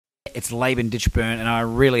It's Laban Ditchburn, and I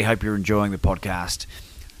really hope you're enjoying the podcast.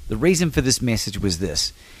 The reason for this message was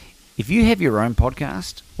this. If you have your own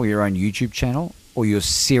podcast or your own YouTube channel, or you're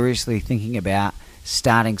seriously thinking about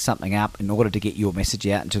starting something up in order to get your message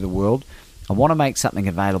out into the world, I want to make something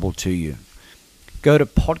available to you. Go to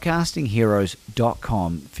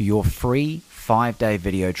podcastingheroes.com for your free 5-day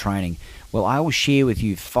video training. Well, I will share with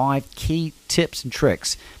you 5 key tips and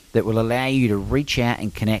tricks that will allow you to reach out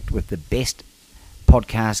and connect with the best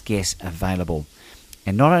podcast guests available,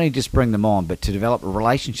 and not only just bring them on, but to develop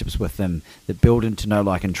relationships with them that build into know,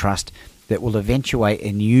 like, and trust that will eventuate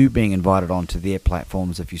in you being invited onto their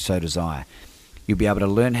platforms if you so desire. You'll be able to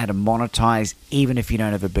learn how to monetize even if you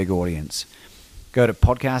don't have a big audience. Go to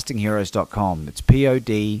podcastingheroes.com. It's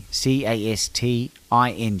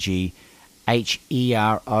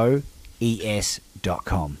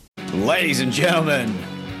podcastingheroes.com. Ladies and gentlemen,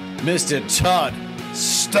 Mr. Todd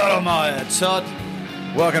Stottlemyre. Todd,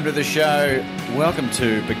 welcome to the show. Welcome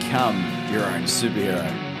to Become Your Own Superhero.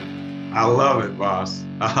 I love it, boss.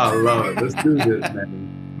 I love it. Let's do this, man.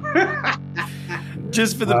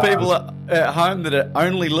 Just for the people at home that are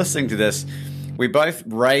only listening to this, we both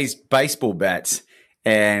raised baseball bats,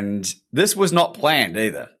 and this was not planned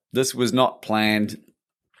either. This was not planned.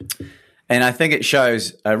 And I think it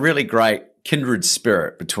shows a really great kindred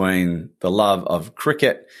spirit between the love of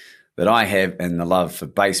cricket that I have and the love for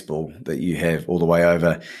baseball that you have all the way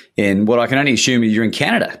over in what I can only assume you're in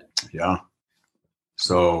Canada. Yeah.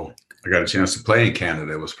 So I got a chance to play in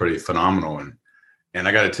Canada. It was pretty phenomenal. And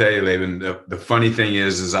I got to tell you, Laban, the funny thing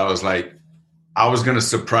is I was like, I was going to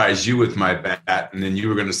surprise you with my bat, and then you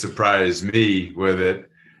were going to surprise me with it.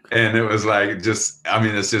 And it was like, it's just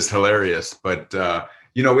hilarious. But,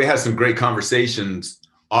 we had some great conversations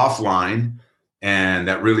offline, and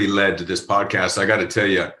that really led to this podcast. I got to tell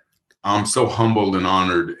you, I'm so humbled and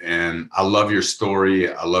honored, and I love your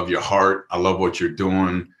story. I love your heart. I love what you're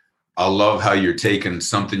doing. I love how you're taking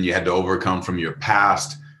something you had to overcome from your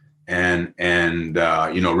past and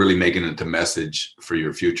really making it a message for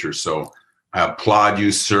your future. So I applaud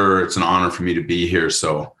you, sir. It's an honor for me to be here.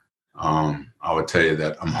 So I would tell you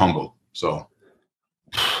that I'm humbled. So.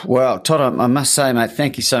 Well, Todd, I must say, mate,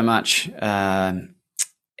 thank you so much. I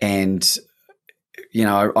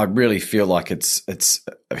really feel like it's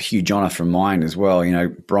a huge honor from mine as well.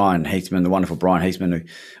 Brian Heathman, the wonderful Brian Heathman, who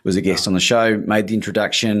was a guest on the show, made the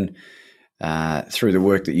introduction through the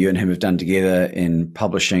work that you and him have done together in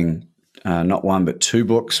publishing not one but 2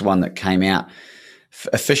 books, one that came out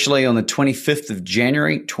officially on the 25th of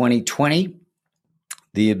January, 2020,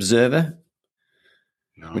 The Observer,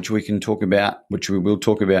 which we will talk about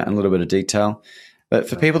in a little bit of detail. But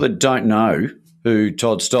for people that don't know who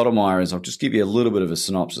Todd Stottlemyre is, I'll just give you a little bit of a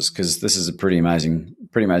synopsis because this is a pretty amazing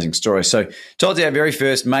story. So Todd's our very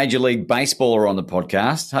first Major League Baseballer on the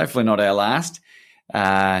podcast, hopefully not our last.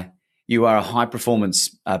 You are a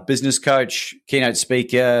high-performance business coach, keynote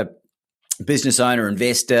speaker, business owner,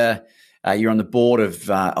 investor. You're on the board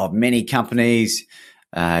of many companies.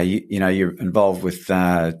 You're involved with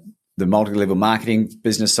the multi-level marketing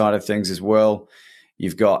business side of things as well.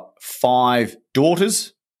 You've got 5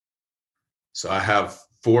 daughters. So I have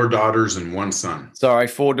 4 daughters and 1 son. Sorry,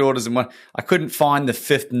 4 daughters and 1. I couldn't find the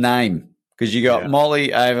 5th name because you got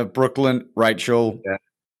Molly, Ava, Brooklyn, Rachel.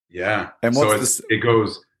 Yeah. And it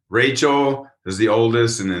goes Rachel is the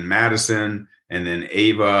oldest, and then Madison, and then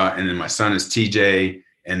Ava, and then my son is TJ,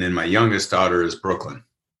 and then my youngest daughter is Brooklyn.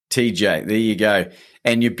 TJ, there you go.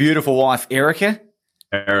 And your beautiful wife, Erica?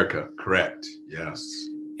 Erica, correct. Yes.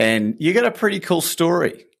 And you got a pretty cool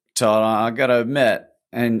story, Todd, I got to admit.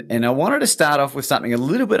 And I wanted to start off with something a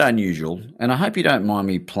little bit unusual, and I hope you don't mind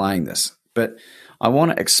me playing this, but I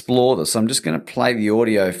want to explore this. I'm just going to play the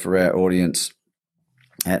audio for our audience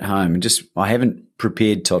at home. And I haven't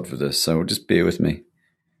prepared Todd for this, so just bear with me. That's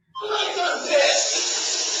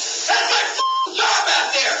my job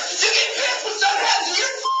out there. You get pissed when something happens to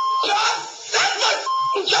your job. That's my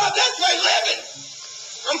job. That's my living.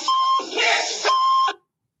 I'm pissed.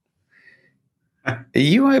 Are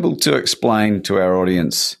you able to explain to our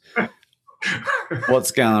audience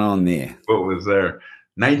what's going on there? What was there?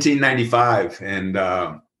 1995. And,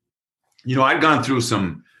 I'd gone through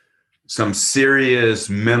some serious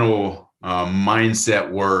mental mindset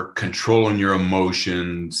work, controlling your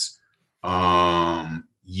emotions,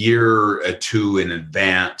 year or 2 in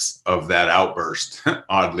advance of that outburst,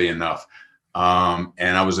 oddly enough.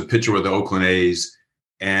 And I was a pitcher with the Oakland A's.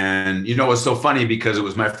 And, it's so funny because it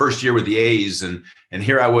was my first year with the A's, and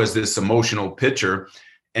here I was, this emotional pitcher.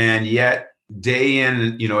 And yet day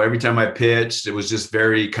in, every time I pitched, it was just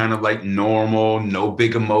very kind of like normal, no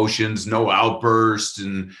big emotions, no outbursts.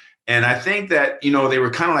 And And I think that, they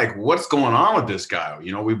were kind of like, what's going on with this guy?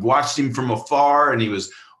 We've watched him from afar, and he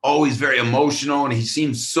was always very emotional, and he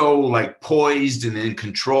seemed so like poised and in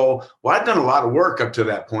control. Well, I'd done a lot of work up to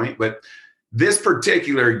that point, but this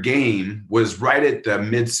particular game was right at the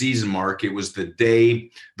mid-season mark. It was the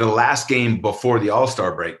last game before the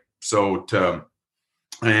All-Star break.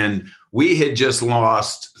 And we had just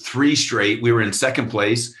lost 3 straight. We were in second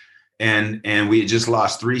place, and we had just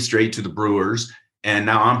lost 3 straight to the Brewers. And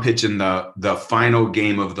now I'm pitching the final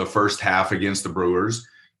game of the first half against the Brewers.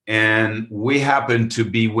 And we happened to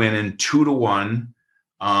be winning 2-1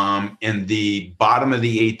 in the bottom of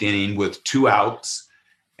the 8th inning with 2 outs.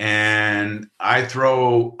 And I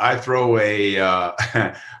throw a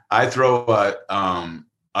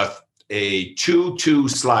 2-2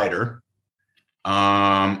 slider.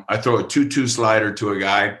 I throw a 2-2 slider to a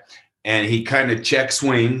guy, and he kind of check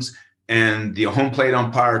swings, and the home plate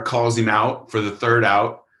umpire calls him out for the 3rd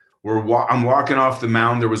out. I'm walking off the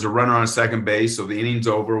mound. There was a runner on second base, so the inning's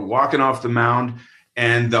over. Walking off the mound,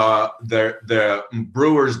 and the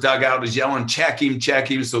Brewers dugout is yelling, check him.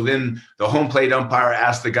 So then the home plate umpire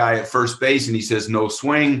asks the guy at first base, and he says, no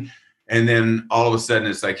swing. And then all of a sudden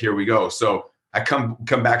it's like, here we go. So I come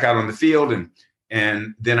back out on the field, and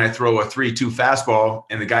then I throw a 3-2 fastball,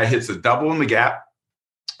 and the guy hits a double in the gap.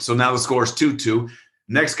 So now the score is 2-2.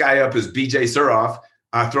 Next guy up is BJ Suroff.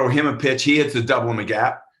 I throw him a pitch. He hits a double in the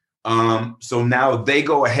gap. So now they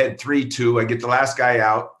go ahead 3-2. I get the last guy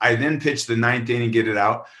out. I then pitch the 9th inning and get it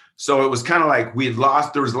out. So it was kind of like we had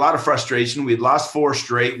lost. There was a lot of frustration. We had lost 4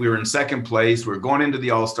 straight. We were in second place. We were going into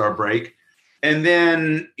the All-Star break. And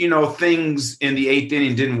then, things in the 8th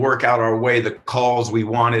inning didn't work out our way, the calls we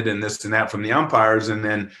wanted and this and that from the umpires. And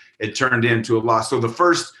then it turned into a loss. So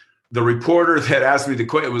the reporter that asked me the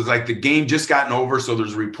question, it was like the game just gotten over. So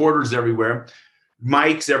there's reporters everywhere,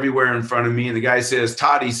 mics everywhere in front of me. And the guy says,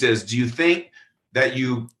 Todd, he says, do you think that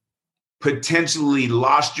you potentially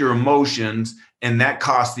lost your emotions and that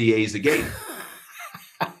cost the A's the game?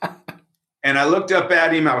 And I looked up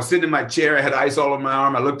at him. I was sitting in my chair. I had ice all over my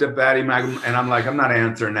arm. I looked up at him, and I'm like, I'm not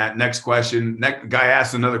answering that. Next question. Next guy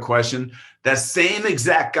asks another question. That same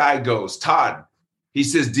exact guy goes, Todd, he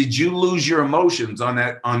says, did you lose your emotions on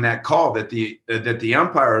that call that the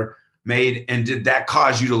umpire made, and did that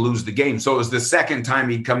cause you to lose the game? So it was the second time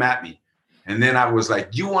he'd come at me. And then I was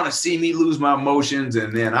like, you want to see me lose my emotions?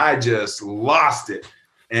 And then I just lost it.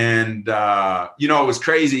 And, it was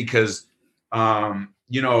crazy because,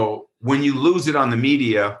 when you lose it on the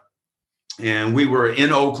media, and we were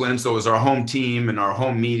in Oakland, so it was our home team and our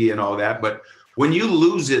home media and all that. But when you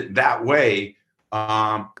lose it that way,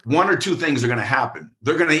 1 or 2 things are going to happen.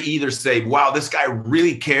 They're going to either say, wow, this guy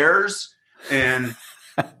really cares, and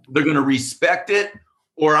they're going to respect it,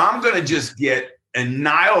 or I'm going to just get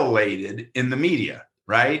annihilated in the media,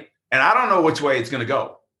 right? And I don't know which way it's going to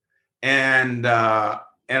go. And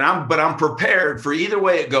I'm prepared for either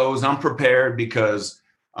way it goes. I'm prepared because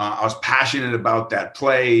I was passionate about that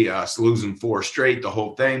play, losing 4 straight, the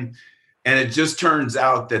whole thing. And it just turns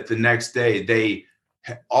out that the next day, they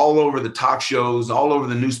all over the talk shows, all over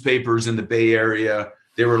the newspapers in the Bay Area,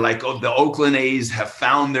 they were like, oh, the Oakland A's have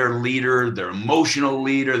found their leader, their emotional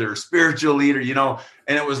leader, their spiritual leader,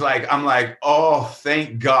 And it was like, I'm like, oh,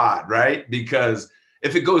 thank God, right? Because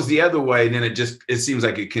if it goes the other way, then it seems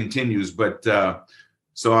like it continues. But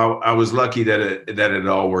so I was lucky that it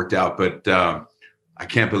all worked out. But I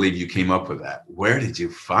can't believe you came up with that. Where did you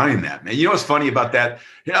find that, man? You know what's funny about that?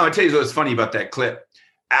 I'll tell you what's funny about that clip.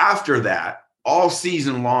 After that, all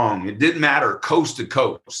season long, it didn't matter coast to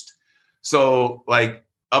coast. So like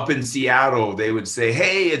up in Seattle, they would say,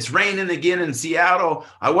 hey, it's raining again in Seattle.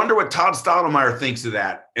 I wonder what Todd Stottlemyre thinks of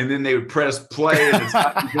that. And then they would press play and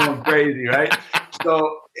it's going crazy, right?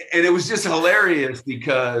 So, and it was just hilarious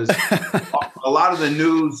because a lot of the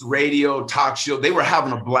news, radio, talk show, they were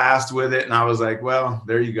having a blast with it. And I was like, well,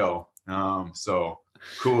 there you go. So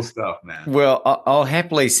cool stuff, man. Well, I'll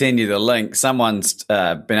happily send you the link. Someone's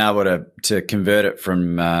been able to convert it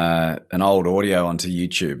from an old audio onto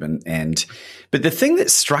YouTube. But the thing that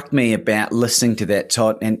struck me about listening to that,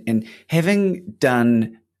 Todd, and having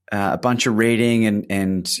done a bunch of reading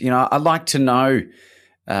and I like to know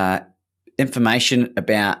information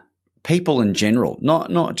about people in general,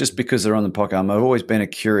 not just because they're on the podcast. I've always been a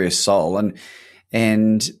curious soul.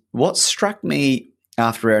 And what struck me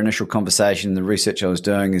after our initial conversation, the research I was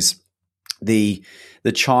doing, is the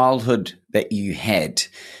childhood that you had.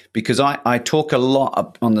 Because I talk a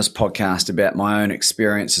lot on this podcast about my own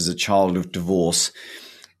experience as a child of divorce.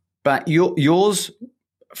 But yours,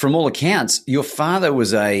 from all accounts, your father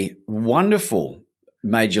was a wonderful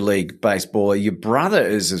Major League baseballer. Your brother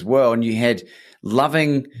is as well. And you had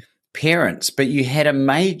loving parents, but you had a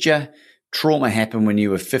major trauma happen when you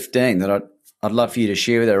were 15 that I'd love for you to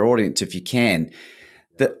share with our audience if you can.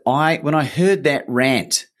 When I heard that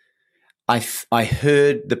rant, I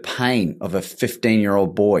heard the pain of a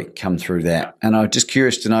 15-year-old boy come through that. And I'm just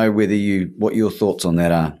curious to know what your thoughts on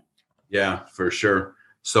that are. Yeah, for sure.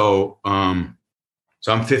 So I'm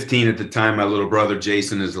 15 at the time. My little brother,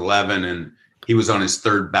 Jason, is 11, and he was on his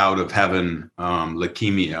third bout of having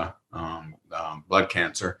leukemia, blood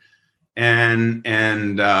cancer. And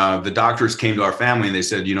the doctors came to our family and they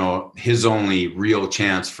said, his only real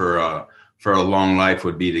chance for a long life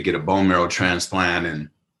would be to get a bone marrow transplant.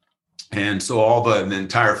 And so the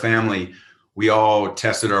entire family, we all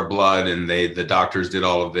tested our blood, and the doctors did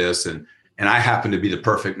all of this. And I happened to be the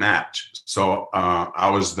perfect match. So I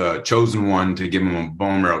was the chosen one to give him a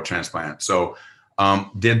bone marrow transplant. So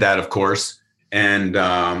did that, of course. And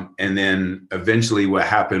then eventually what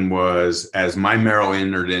happened was, as my marrow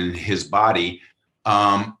entered in his body,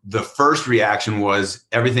 the first reaction was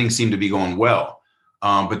everything seemed to be going well.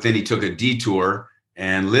 But then he took a detour,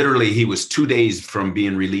 and literally he was 2 days from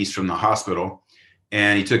being released from the hospital.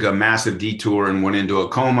 And he took a massive detour and went into a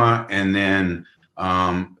coma. And then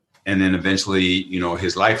eventually,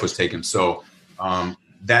 his life was taken. So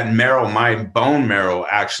that marrow, my bone marrow,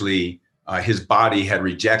 actually, his body had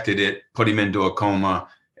rejected it, put him into a coma,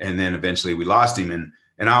 and then eventually we lost him.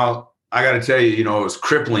 And I got to tell you, it was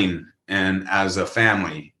crippling, and as a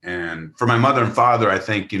family, and for my mother and father, I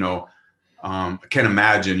think, I can't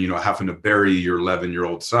imagine, having to bury your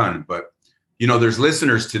 11-year-old son. But, there's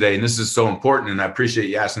listeners today, and this is so important. And I appreciate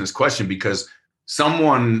you asking this question, because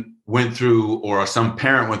someone went through, or some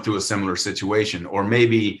parent went through a similar situation, or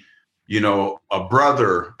maybe, a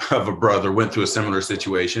brother of a brother went through a similar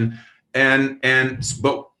situation.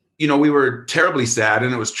 But we were terribly sad,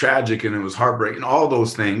 and it was tragic, and it was heartbreaking, all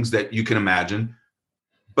those things that you can imagine.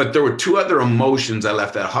 But there were two other emotions I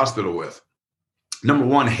left that hospital with. Number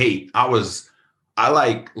one, hate. I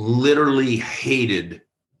literally hated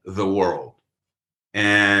the world.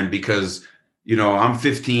 And because, I'm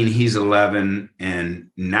 15, he's 11, and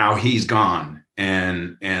now he's gone.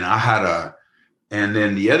 And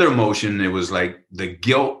then the other emotion, it was like the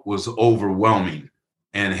guilt was overwhelming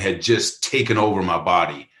and had just taken over my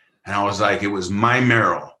body. And I was like, it was my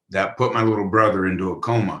marrow that put my little brother into a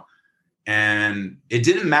coma. And it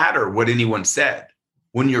didn't matter what anyone said.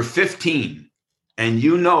 When you're 15 and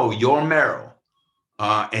your marrow,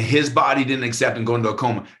 and his body didn't accept and go into a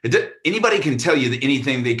coma, anybody can tell you that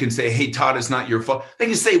anything. They can say, hey, Todd, it's not your fault. They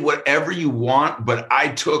can say whatever you want, but I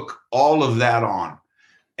took all of that on.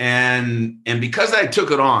 And because I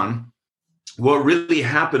took it on, what really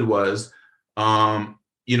happened was,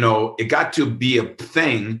 it got to be a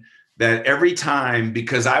thing that every time,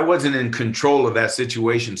 because I wasn't in control of that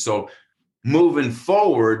situation. So moving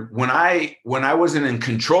forward, when I wasn't in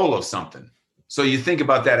control of something, so you think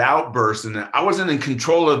about that outburst, and I wasn't in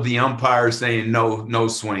control of the umpire saying no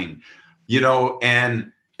swing,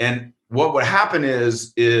 and what would happen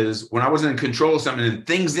is when I wasn't in control of something and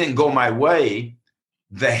things didn't go my way,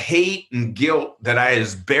 the hate and guilt that I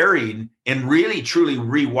was buried and really truly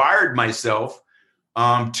rewired myself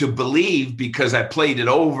to believe, because I played it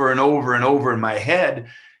over and over and over in my head.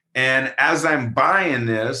 And as I'm buying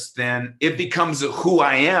this, then it becomes who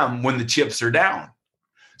I am when the chips are down.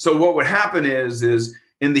 So what would happen is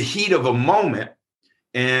in the heat of a moment,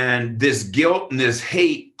 and this guilt and this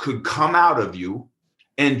hate could come out of you,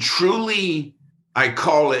 and truly, I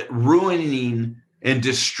call it ruining and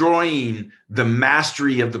destroying the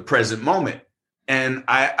mastery of the present moment. And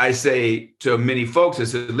I say to many folks, I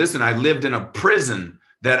said, listen, I lived in a prison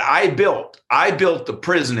that I built. I built the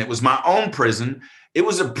prison. It was my own prison. It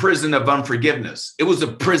was a prison of unforgiveness. It was a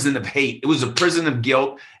prison of hate. It was a prison of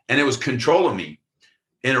guilt, and it was controlling me.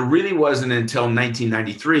 And it really wasn't until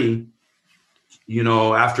 1993,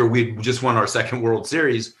 after we just won our second World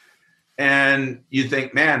Series. And you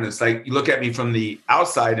think, man, it's like, you look at me from the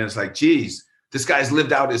outside and it's like, geez, this guy's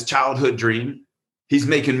lived out his childhood dream. He's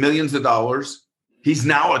making millions of dollars. He's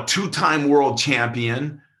now a 2-time world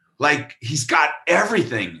champion. Like, he's got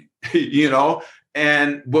everything,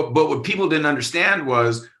 And but what people didn't understand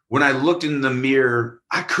was, when I looked in the mirror,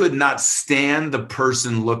 I could not stand the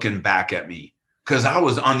person looking back at me, because I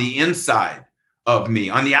was on the inside of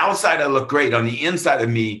me. On the outside, I looked great. On the inside of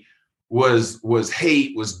me was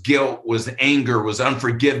hate, was guilt, was anger, was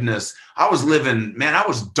unforgiveness. I was living, man, I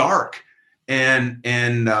was dark. But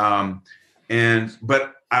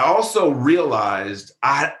I also realized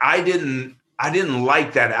I didn't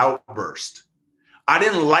like that outburst. I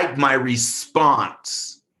didn't like my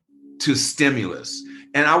response to stimulus.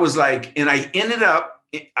 And I was like, and I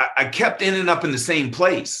kept ending up in the same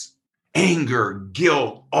place. anger,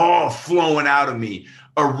 guilt, all flowing out of me,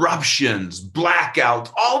 eruptions,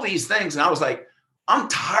 blackouts, all these things. And I was like, I'm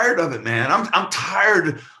tired of it, man. I'm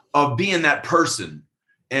tired of being that person.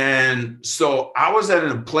 And so I was at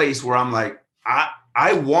a place where I'm like,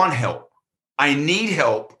 I want help. I need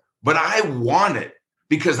help, but I want it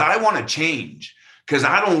because I want to change, because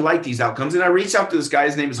I don't like these outcomes. And I reached out to this guy.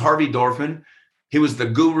 His name is Harvey Dorfman. He was the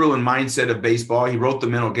guru and mindset of baseball. He wrote The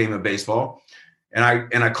Mental Game of Baseball. And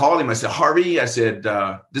I called him. I said, Harvey, I said,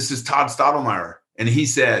 this is Todd Stottlemyre. And he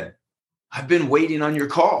said, I've been waiting on your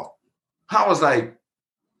call. I was like,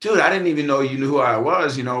 dude, I didn't even know you knew who I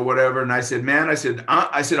was, whatever. And I said, man, I said,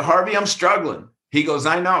 Harvey, I'm struggling. He goes,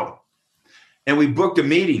 I know. And we booked a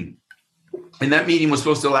meeting. And that meeting was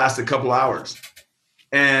supposed to last a couple hours.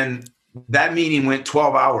 And that meeting went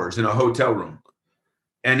 12 hours in a hotel room.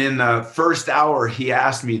 And in the first hour, he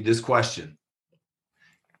asked me this question.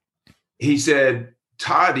 He said,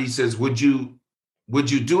 Todd, he says, would you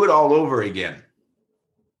do it all over again?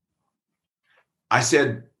 I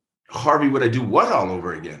said, Harvey, would I do what all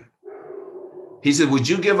over again? He said, would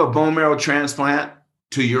you give a bone marrow transplant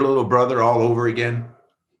to your little brother all over again?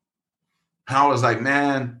 And I was like,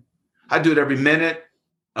 man, I do it every minute.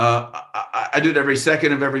 I do it every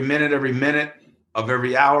second of every minute of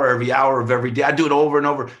every hour of every day. I do it over and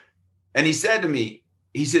over. And he said to me,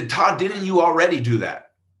 he said, Todd, didn't you already do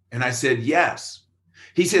that? And I said, yes.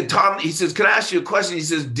 He said, Todd, he says, can I ask you a question? He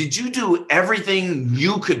says, did you do everything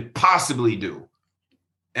you could possibly do?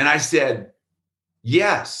 And I said,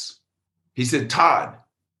 yes. He said, Todd,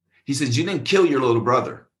 he says, you didn't kill your little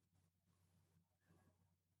brother.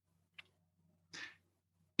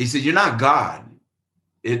 He said, you're not God.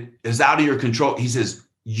 It is out of your control. He says,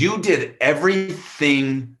 you did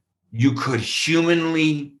everything you could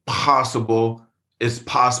humanly possible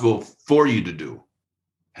for you to do.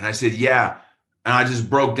 And I said, yeah. And I just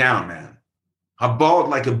broke down, man. I bawled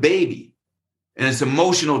like a baby. And it's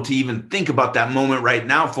emotional to even think about that moment right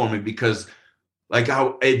now for me, because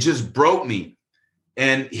it just broke me.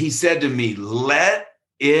 And he said to me, let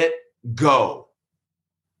it go.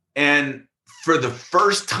 And for the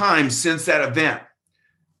first time since that event,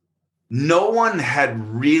 no one had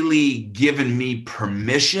really given me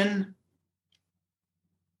permission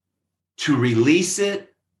to release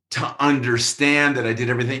it, to understand that I did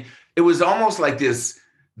everything. It was almost like this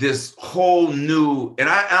whole new, and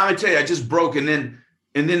I tell you, I just broke. And then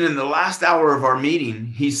in the last hour of our meeting,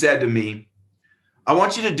 he said to me, I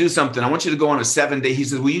want you to do something. I want you to go on a 7-day. He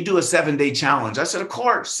said, will you do a 7-day challenge? I said, of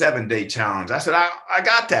course, 7-day challenge. I said, I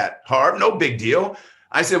got that, Harv, no big deal.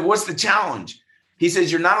 I said, what's the challenge? He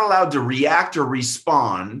says, you're not allowed to react or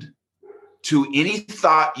respond to any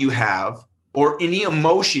thought you have or any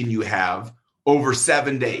emotion you have over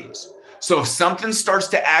 7 days. So if something starts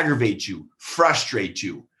to aggravate you, frustrate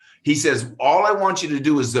you, he says, all I want you to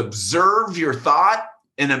do is observe your thought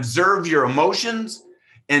and observe your emotions.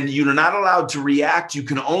 And you're not allowed to react. You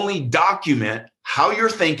can only document how you're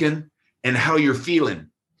thinking and how you're feeling.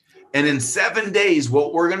 And in 7 days,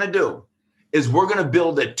 what we're going to do is we're going to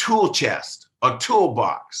build a tool chest, a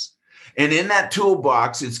toolbox. And in that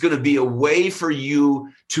toolbox, it's going to be a way for you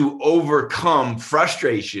to overcome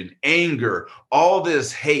frustration, anger, all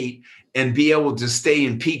this hate, and be able to stay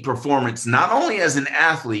in peak performance, not only as an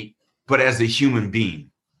athlete, but as a human being.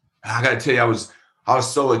 I got to tell you, I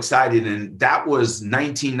was so excited. And that was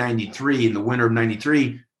 1993, in the winter of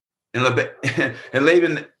 93. And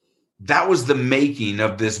Laban, that was the making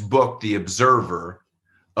of this book, The Observer,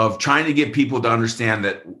 of trying to get people to understand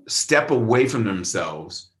that, step away from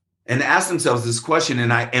themselves and ask themselves this question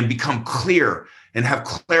and become clear and have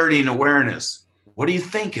clarity and awareness. What are you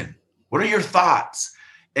thinking? What are your thoughts?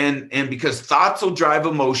 And because thoughts will drive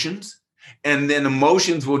emotions, and then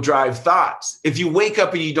emotions will drive thoughts. If you wake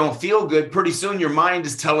up and you don't feel good, pretty soon your mind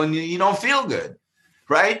is telling you don't feel good,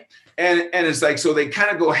 right? And it's like, so they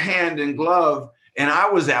kind of go hand in glove. And I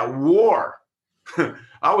was at war.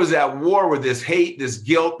 I was at war with this hate, this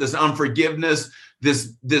guilt, this unforgiveness,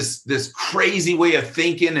 this crazy way of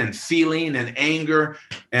thinking and feeling and anger.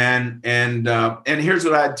 And here's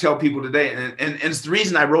what I'd tell people today. And it's the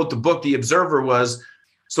reason I wrote the book, The Observer, was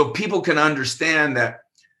so people can understand that,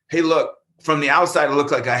 hey, look, from the outside, it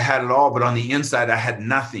looked like I had it all, but on the inside, I had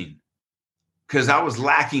nothing, because I was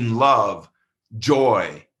lacking love,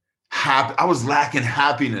 joy, I was lacking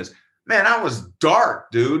happiness. Man, I was dark,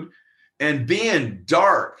 dude. And being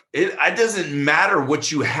dark, it doesn't matter what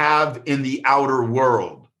you have in the outer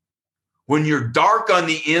world. When you're dark on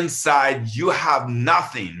the inside, you have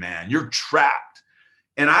nothing, man. You're trapped.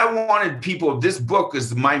 And I wanted people, this book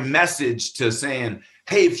is my message to saying,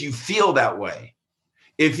 hey, if you feel that way,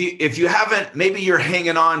 if you haven't, maybe you're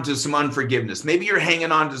hanging on to some unforgiveness. Maybe you're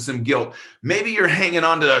hanging on to some guilt. Maybe you're hanging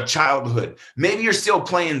on to a childhood. Maybe you're still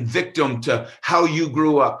playing victim to how you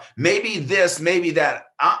grew up. Maybe this, maybe that.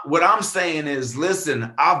 What I'm saying is,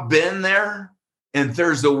 listen, I've been there, and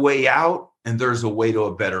there's a way out, and there's a way to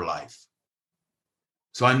a better life.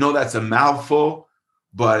 So I know that's a mouthful,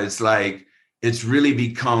 but it's like, it's really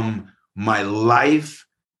become my life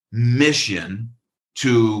mission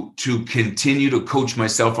to continue to coach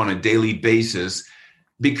myself on a daily basis,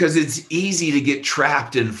 because it's easy to get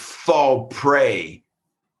trapped and fall prey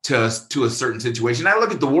to a certain situation. I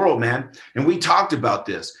look at the world, man, and we talked about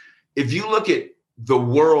this. If you look at the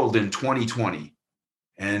world in 2020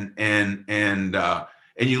 and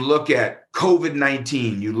you look at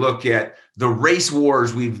COVID-19, you look at the race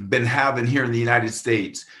wars we've been having here in the United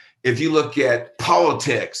States, if you look at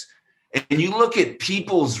politics, and you look at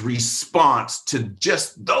people's response to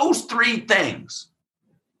just those three things,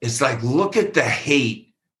 it's like, look at the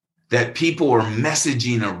hate that people are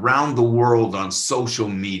messaging around the world on social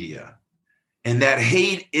media. And that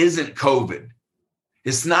hate isn't COVID.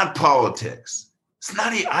 It's not politics. It's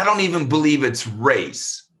not, I don't even believe it's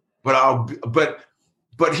race. But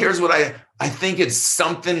here's what I think it's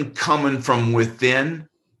something coming from within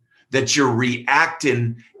that you're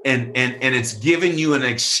reacting, and it's giving you an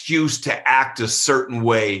excuse to act a certain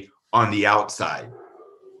way on the outside.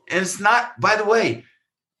 And it's not, by the way,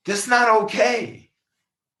 that's not okay,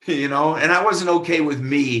 and I wasn't okay with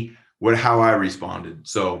me with how I responded.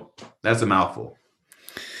 So that's a mouthful.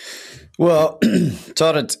 Well,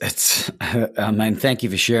 Todd, thank you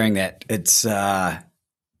for sharing that.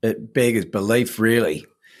 It beggars belief, really.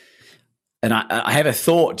 And I have a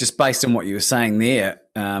thought just based on what you were saying there,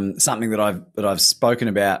 something that I've spoken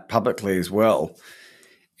about publicly as well,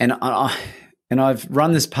 and I've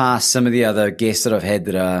run this past some of the other guests that I've had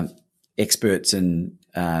that are experts in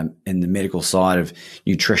the medical side of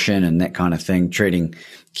nutrition and that kind of thing, treating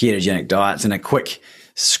ketogenic diets. And a quick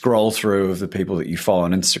scroll through of the people that you follow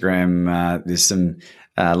on Instagram, there's some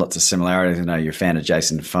lots of similarities. I know you're a fan of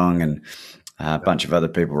Jason Fung and a bunch of other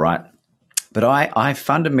people, right? But I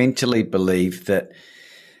fundamentally believe that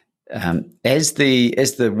as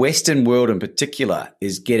the Western world in particular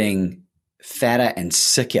is getting fatter and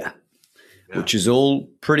sicker, which is all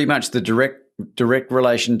pretty much the direct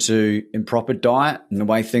relation to improper diet and the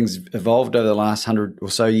way things evolved over the last 100 or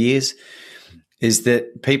so years, is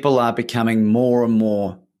that people are becoming more and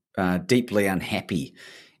more deeply unhappy.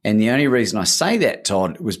 And the only reason I say that,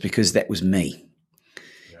 Todd, was because that was me.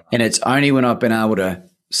 Yeah. And it's only when I've been able to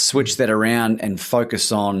switch that around and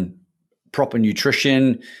focus on proper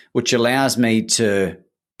nutrition, which allows me to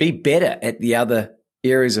be better at the other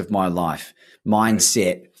areas of my life,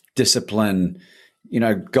 mindset, discipline,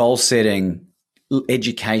 goal setting,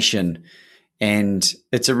 education. And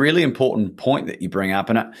it's a really important point that you bring up.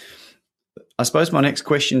 And I suppose my next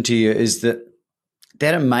question to you is that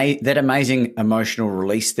amazing emotional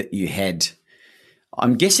release that you had,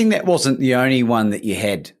 I'm guessing that wasn't the only one that you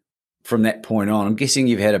had from that point on. I'm guessing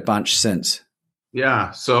you've had a bunch since.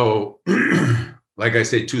 Yeah. So like I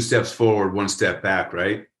say, 2 steps forward, 1 step back,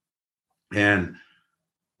 right? And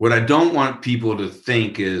what I don't want people to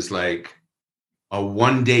think is like a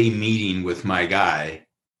 1-day meeting with my guy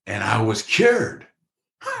and I was cured.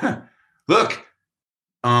 Look,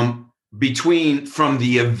 from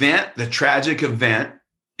the event, the tragic event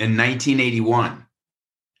in 1981,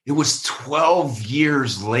 it was 12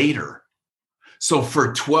 years later. So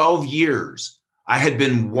for 12 years, I had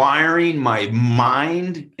been wiring my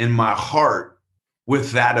mind and my heart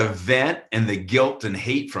with that event and the guilt and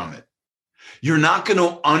hate from it. You're not going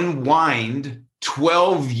to unwind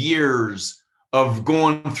 12 years of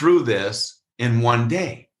going through this in 1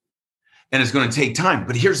 day. And it's going to take time.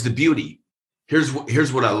 But here's the beauty. Here's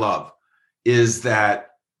what I love is that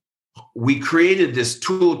we created this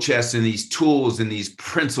tool chest and these tools and these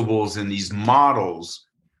principles and these models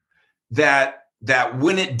that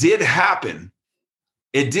when it did happen,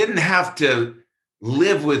 it didn't have to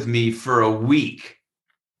live with me for a week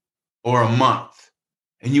or a month.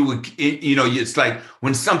 And it's like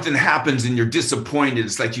when something happens and you're disappointed,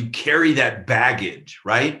 it's like you carry that baggage,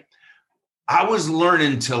 right? I was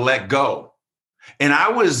learning to let go. And I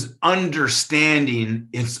was understanding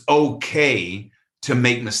it's okay to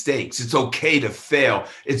make mistakes. It's okay to fail.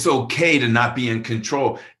 It's okay to not be in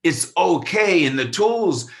control. It's okay. And the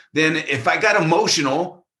tools, then if I got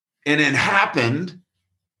emotional and it happened,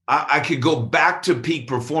 I could go back to peak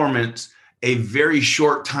performance a very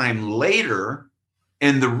short time later.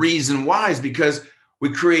 And the reason why is because we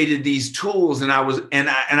created these tools and I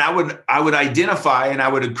would identify and I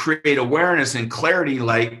would create awareness and clarity,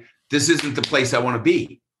 like this isn't the place I want to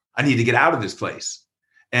be. I need to get out of this place.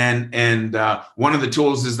 And one of the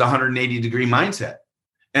tools is the 180-degree mindset.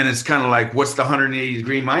 And it's kind of like, what's the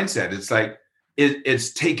 180-degree mindset? It's like,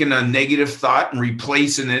 it's taking a negative thought and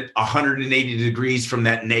replacing it 180 degrees from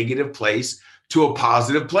that negative place to a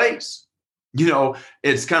positive place. You know,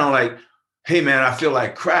 it's kind of like, hey man, I feel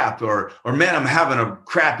like crap, or man, I'm having a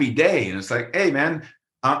crappy day. And it's like, hey man,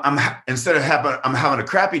 I'm having a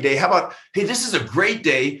crappy day. How about, hey, this is a great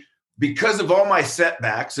day because of all my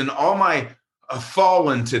setbacks and all my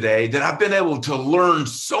fallen today, that I've been able to learn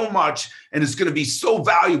so much, and it's going to be so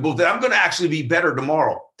valuable that I'm going to actually be better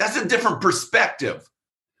tomorrow. That's a different perspective.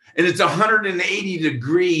 And it's a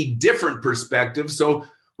 180-degree different perspective. So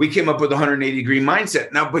we came up with a 180-degree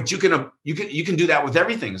mindset. Now, but you can do that with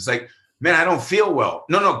everything. It's like, man, I don't feel well.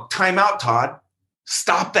 No, time out, Todd.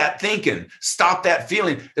 Stop that thinking. Stop that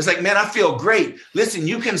feeling. It's like, man, I feel great. Listen,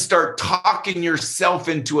 you can start talking yourself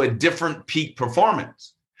into a different peak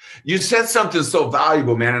performance. You said something so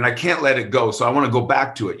valuable, man, and I can't let it go. So I want to go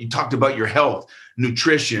back to it. You talked about your health,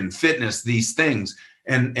 nutrition, fitness, these things,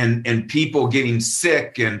 and people getting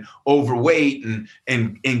sick and overweight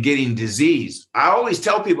and getting disease. I always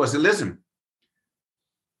tell people, I said, listen,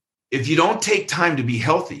 if you don't take time to be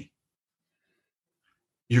healthy,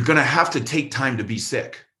 you're going to have to take time to be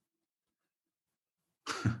sick.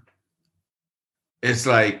 It's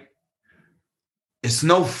like, it's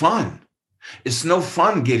no fun. It's no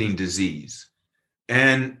fun getting disease.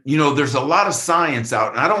 And, you know, there's a lot of science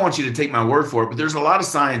out, and I don't want you to take my word for it, but there's a lot of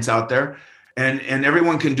science out there, and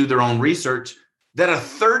everyone can do their own research, that a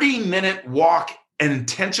 30-minute walk, an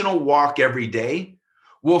intentional walk every day,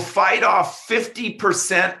 will fight off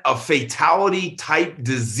 50% of fatality type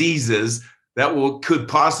diseases that could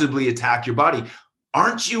possibly attack your body.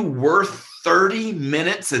 Aren't you worth 30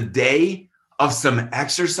 minutes a day of some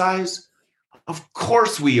exercise? Of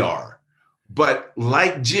course we are. But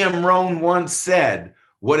like Jim Rohn once said,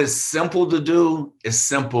 what is simple to do is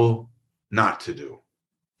simple not to do.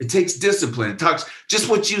 It takes discipline. It talks just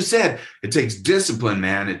what you said. It takes discipline,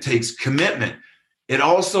 man. It takes commitment. It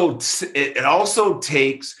also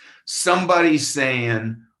takes somebody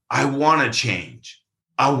saying, I want to change.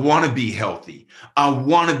 I want to be healthy. I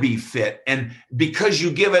want to be fit. And because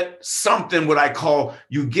you give it something, what I call,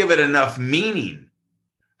 you give it enough meaning.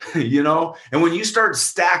 You know, and when you start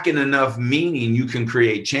stacking enough meaning, you can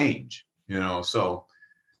create change, you know. So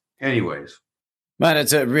anyways, man,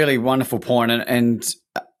 it's a really wonderful point. And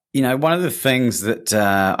you know, one of the things that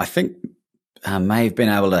I think may have been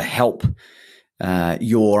able to help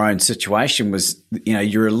your own situation was, you know,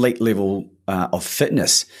 your elite level of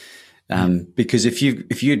fitness. Because if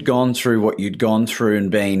you'd gone through what you'd gone through and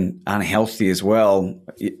been unhealthy as well,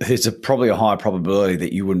 there's probably a high probability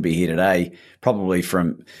that you wouldn't be here today, probably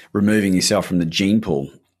from removing yourself from the gene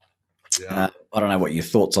pool. Yeah. I don't know what your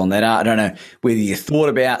thoughts on that are. I don't know whether you thought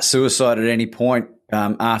about suicide at any point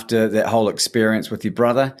after that whole experience with your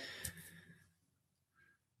brother.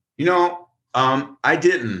 You know, I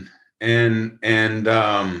didn't,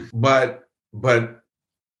 but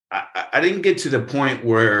I didn't get to the point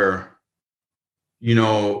where, you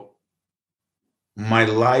know, my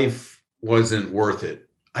life wasn't worth it.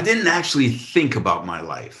 I didn't actually think about my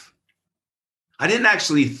life. I didn't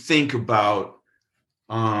actually think about,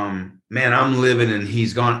 man, I'm living and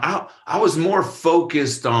he's gone. I was more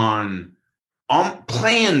focused on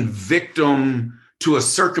playing victim to a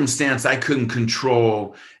circumstance I couldn't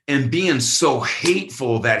control and being so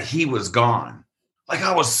hateful that he was gone.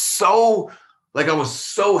 I was so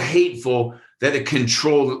hateful that it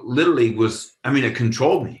controlled, literally was, it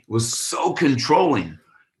controlled me. It was so controlling.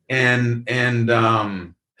 And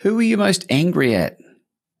who were you most angry at?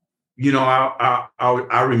 You know,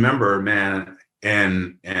 I remember, man,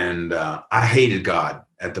 and I hated God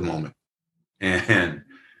at the moment. And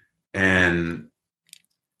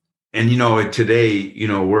you know, today, you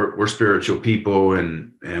know, we're spiritual people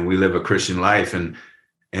and we live a Christian life and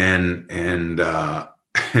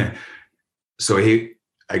so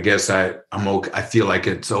I guess I'm okay. I feel like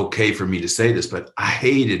it's okay for me to say this, but I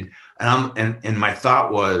hated, and my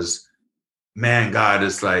thought was, man, God,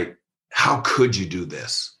 is like, how could you do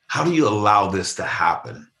this? How do you allow this to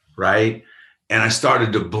happen? Right. And I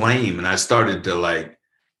started to blame, and I started to like,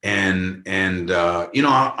 and you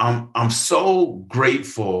know, I'm so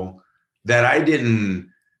grateful that I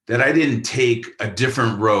didn't take a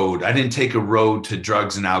different road. I didn't take a road to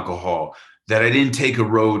drugs and alcohol, that I didn't take a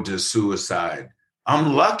road to suicide.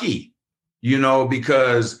 I'm lucky, you know,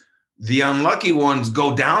 because the unlucky ones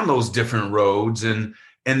go down those different roads and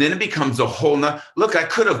then it becomes a whole look, I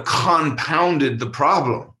could have compounded the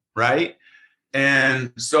problem. Right.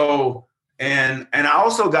 And so, And I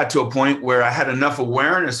also got to a point where I had enough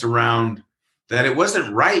awareness around that it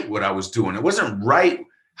wasn't right what I was doing. It wasn't right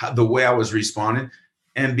the way I was responding.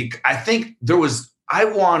 And I think I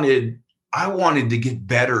wanted to get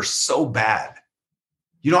better so bad.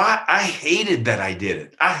 I hated that I did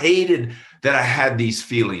it. I hated that I had these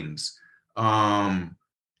feelings. And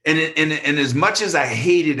as much as I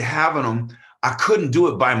hated having them, I couldn't do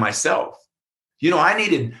it by myself. I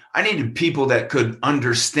needed people that could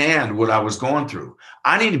understand what I was going through.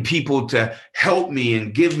 I needed people to help me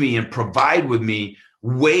and give me and provide with me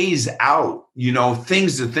ways out,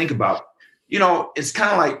 things to think about. It's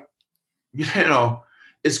kind of like,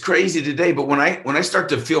 it's crazy today, but when I start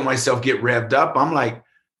to feel myself get revved up, I'm like,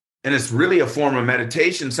 and it's really a form of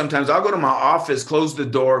meditation. Sometimes I'll go to my office, close the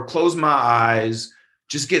door, close my eyes,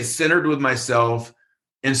 just get centered with myself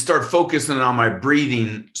and start focusing on my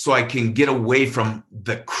breathing so I can get away from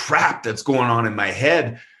the crap that's going on in my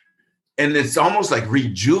head. And it's almost like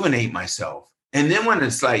rejuvenate myself. And then when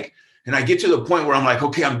it's like, and I get to the point where I'm like,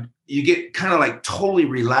 okay, you get kind of like totally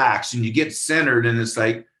relaxed and you get centered, and it's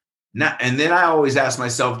like, now, and then I always ask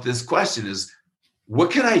myself this question is,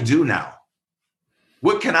 what can I do now?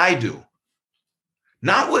 What can I do?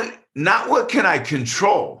 Not what can I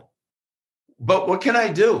control, but what can I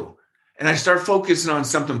do? And I start focusing on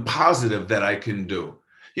something positive that I can do.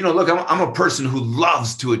 Look, I'm a person who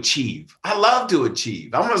loves to achieve. I love to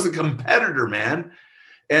achieve. I'm almost a competitor, man.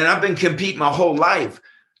 And I've been competing my whole life.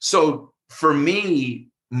 So for me,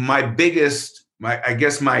 my biggest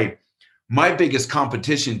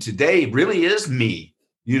competition today really is me.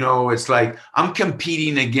 It's like I'm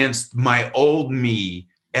competing against my old me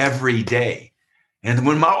every day. And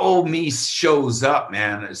when my old me shows up,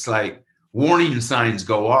 man, it's like warning signs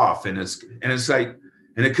go off, and it's like,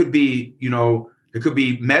 and it could be, it could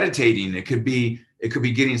be meditating. It could be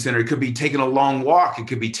getting centered. It could be taking a long walk. It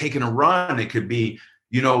could be taking a run. It could be,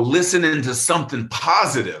 listening to something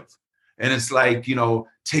positive. And it's like,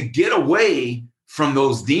 to get away from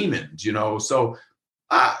those demons, so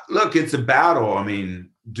look, it's a battle. I mean,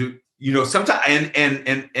 sometimes,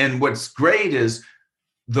 and what's great is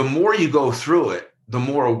the more you go through it, the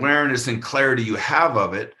more awareness and clarity you have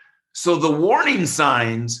of it. So the warning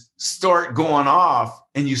signs start going off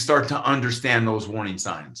and you start to understand those warning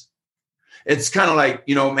signs. It's kind of like,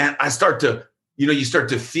 man, I start to, you start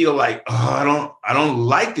to feel like, oh, I don't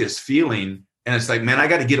like this feeling. And it's like, man, I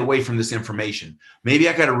got to get away from this information. Maybe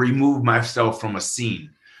I got to remove myself from a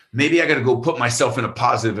scene. Maybe I got to go put myself in a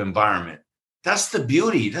positive environment. That's the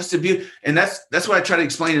beauty. That's the beauty. And that's what I try to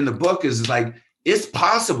explain in the book is like, it's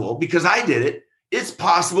possible because I did it. It's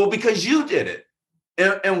possible because you did it.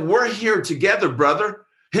 And we're here together, brother,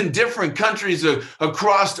 in different countries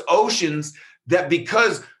across oceans, that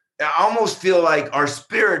because I almost feel like our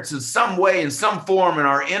spirits in some way, in some form, and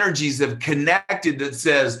our energies have connected that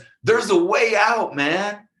says there's a way out,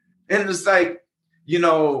 man. And it's like,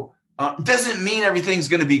 doesn't mean everything's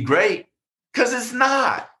going to be great, because it's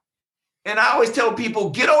not. And I always tell people,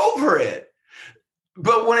 get over it.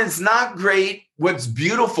 But when it's not great, what's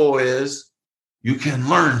beautiful is you can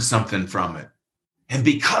learn something from it. And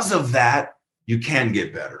because of that, you can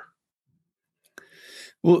get better.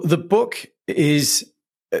 Well, the book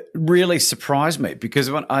really surprised me, because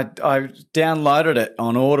when I downloaded it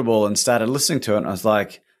on Audible and started listening to it, and I was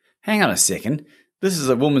like, hang on a second, this is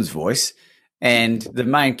a woman's voice, and the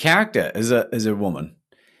main character is a woman.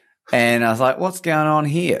 And I was like, what's going on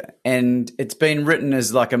here? And it's been written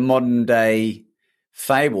as like a modern day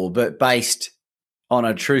fable, but based on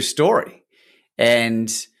a true story. And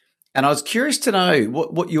I was curious to know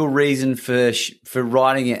what your reason for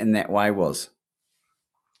writing it in that way was.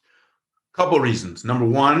 Couple reasons. Number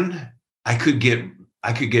one, I could get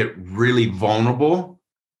really vulnerable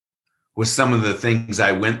with some of the things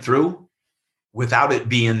I went through without it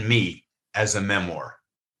being me as a memoir,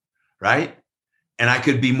 right? And I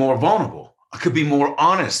could be more vulnerable. I could be more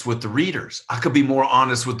honest with the readers. I could be more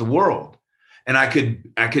honest with the world. And I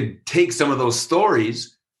could take some of those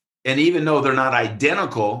stories, and even though they're not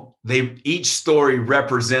identical, each story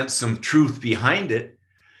represents some truth behind it.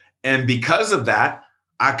 And because of that,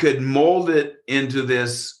 I could mold it into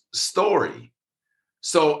this story.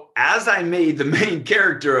 So as I made the main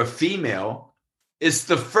character a female, it's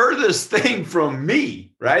the furthest thing from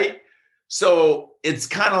me, right? So it's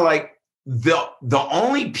kind of like the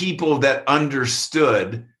only people that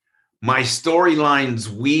understood my storylines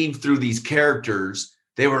weave through these characters,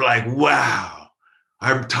 they were like, wow,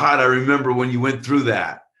 Todd, I remember when you went through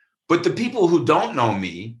that. But the people who don't know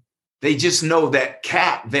me, they just know that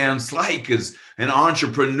Kat Van Slyke is an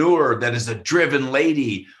entrepreneur that is a driven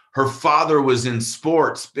lady, Her father was in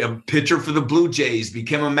sports, a pitcher for the Blue Jays,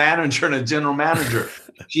 became a manager and a general manager.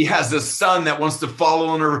 She has a son that wants to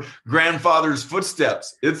follow in her grandfather's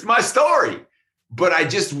footsteps. It's my story, but I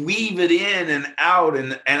just weave it in and out.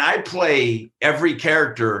 And I play every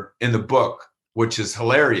character in the book, which is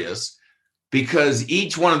hilarious because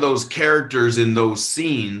each one of those characters in those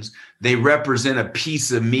scenes, they represent a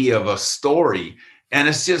piece of me, of a story. And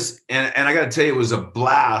it's just, and I got to tell you, it was a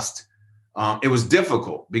blast. It was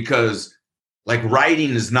difficult because like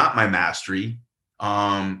writing is not my mastery.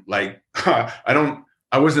 Like I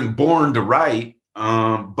wasn't born to write,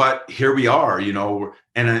 but here we are, you know,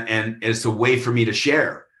 and it's a way for me to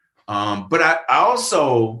share. But I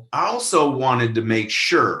also wanted to make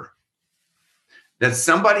sure that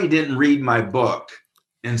somebody didn't read my book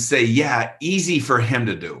and say, yeah, easy for him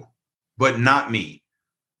to do, but not me.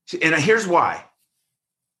 And here's why.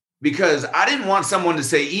 Because I didn't want someone to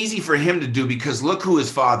say easy for him to do because look who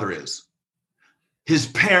his father is. His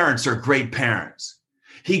parents are great parents.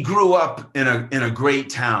 He grew up in a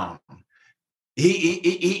great town.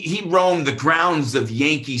 He roamed the grounds of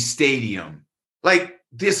Yankee Stadium. Like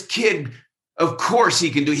this kid, of course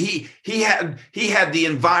he can do. He had the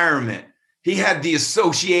environment. He had the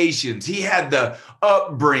associations. He had the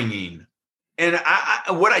upbringing. And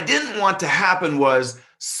what I didn't want to happen was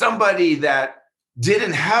somebody that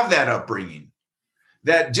didn't have that upbringing,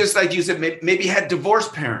 that just like you said, maybe had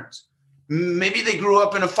divorced parents. Maybe they grew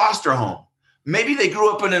up in a foster home. Maybe they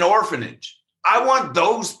grew up in an orphanage. I want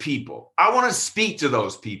those people. I want to speak to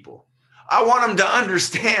those people. I want them to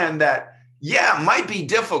understand that, yeah, it might be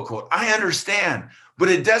difficult. I understand, but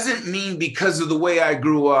it doesn't mean because of the way I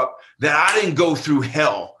grew up that I didn't go through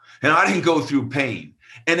hell and I didn't go through pain.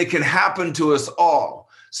 And it can happen to us all.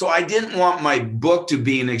 So I didn't want my book to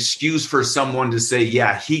be an excuse for someone to say,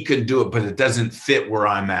 yeah, he could do it, but it doesn't fit where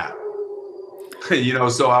I'm at. You know,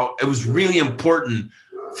 so it was really important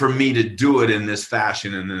for me to do it in this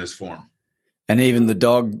fashion and in this form. And even the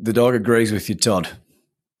dog agrees with you, Todd.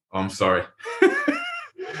 Oh, I'm sorry.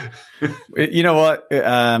 You know what?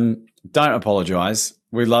 Don't apologize.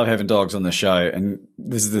 We love having dogs on the show. And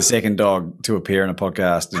this is the second dog to appear in a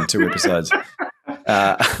podcast in 2 episodes.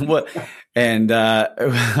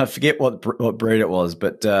 I forget what breed it was,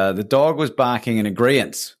 but the dog was barking in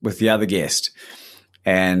agreement with the other guest.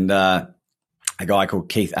 And a guy called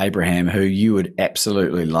Keith Abraham, who you would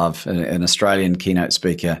absolutely love, an Australian keynote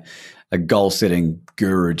speaker, a goal-setting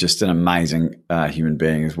guru, just an amazing human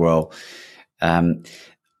being as well.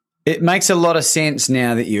 It makes a lot of sense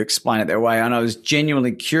now that you explain it that way. And I was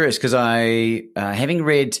genuinely curious because I, having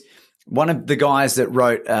read one of the guys that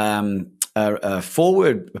wrote a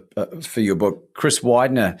foreword for your book, Chris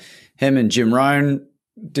Widener, him and Jim Rohn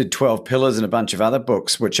did 12 Pillars and a bunch of other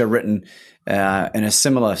books, which are written in a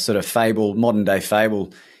similar sort of fable, modern day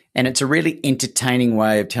fable. And it's a really entertaining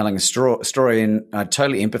way of telling a story. And I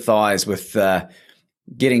totally empathize with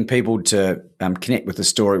getting people to connect with the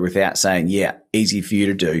story without saying, yeah, easy for you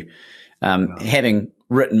to do. Having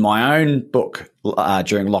written my own book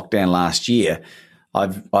during lockdown last year,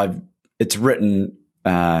 it's written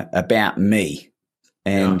about me.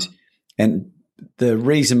 And the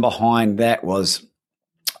reason behind that was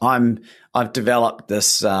I've developed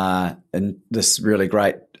this really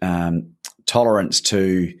great tolerance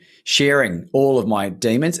to sharing all of my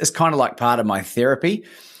demons. It's kind of like part of my therapy.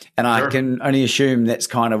 And sure. I can only assume that's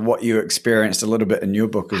kind of what you experienced a little bit in your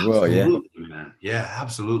book as well. Yeah. Absolutely, man. Yeah,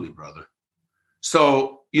 absolutely, brother.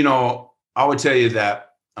 So, you know, I would tell you that,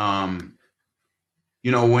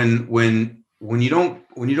 you know, when you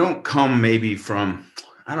don't come maybe from,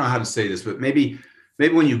 I don't know how to say this, but maybe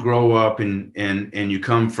when you grow up and you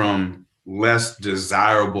come from less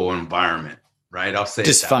desirable environment, right? I'll say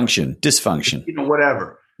dysfunction, you know,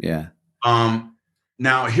 whatever. Yeah.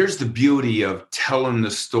 Now here's the beauty of telling the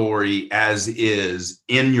story as is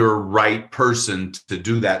in your right person to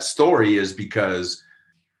do that story is because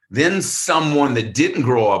then someone that didn't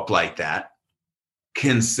grow up like that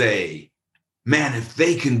can say, man, if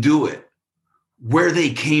they can do it, where they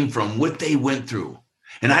came from, what they went through,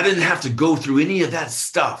 and I didn't have to go through any of that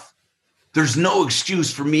stuff. There's no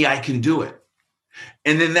excuse for me. I can do it.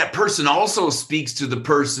 And then that person also speaks to the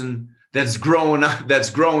person that's growing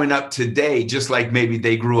up today, just like maybe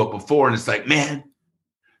they grew up before. And it's like, man,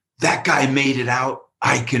 that guy made it out.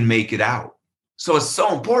 I can make it out. So it's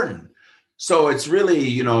so important. So it's really,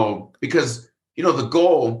 you know, because, you know, the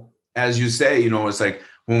goal, as you say, you know, it's like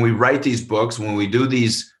when we write these books, when we do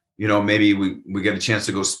these, you know, maybe we get a chance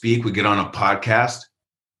to go speak, we get on a podcast.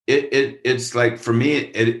 It's like, for me,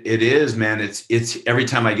 it is, man, it's every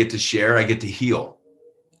time I get to share, I get to heal,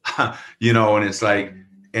 you know, and it's like,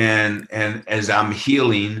 and as I'm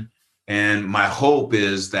healing, and my hope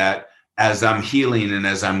is that as I'm healing and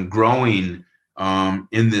as I'm growing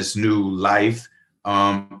in this new life,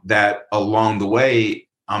 that along the way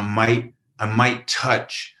I might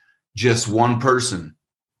touch just one person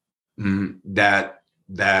that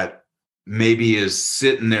maybe is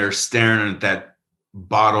sitting there staring at that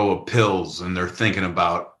bottle of pills, and they're thinking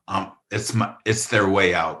about it's their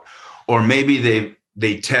way out. Or maybe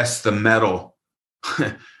they test the metal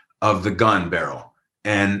of the gun barrel,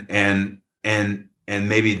 and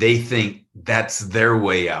maybe they think that's their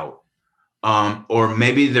way out. Or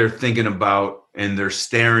maybe they're thinking about, and they're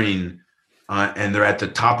staring, and they're at the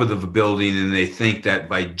top of the building, and they think that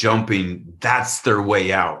by jumping, that's their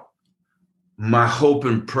way out. My hope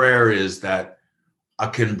and prayer is that I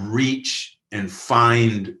can reach and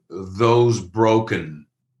find those broken,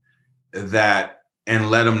 that,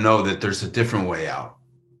 and let them know that there's a different way out,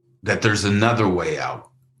 that there's another way out.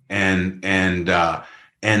 And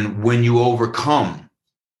when you overcome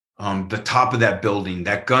the top of that building,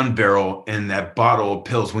 that gun barrel and that bottle of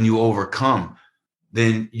pills, when you overcome,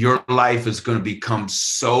 then your life is going to become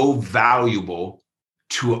so valuable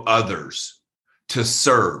to others to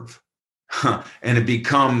serve. And it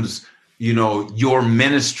becomes, your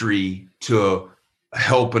ministry to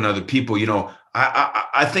helping other people.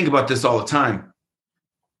 I think about this all the time,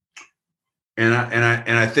 and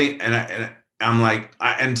I think, and I'm like,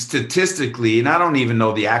 and statistically, and I don't even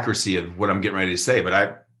know the accuracy of what I'm getting ready to say,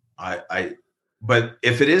 but but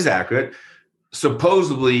if it is accurate,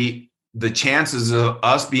 supposedly the chances of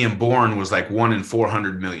us being born was like 1 in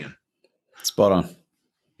 400 million. Spot on.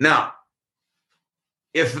 Now,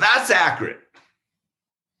 if that's accurate,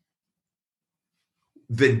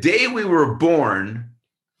 the day we were born,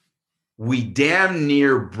 we damn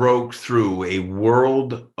near broke through a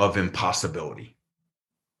world of impossibility.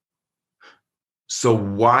 So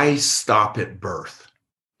why stop at birth?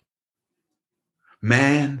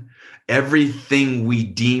 Man, everything we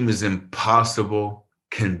deem as impossible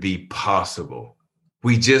can be possible.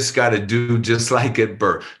 We just got to do just like at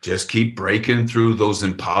birth. Just keep breaking through those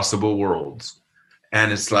impossible worlds.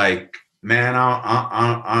 And it's like, man,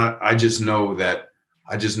 I just know that.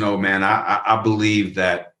 I just know, man, I believe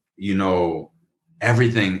that, I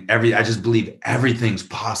just believe everything's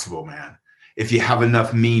possible, man. If you have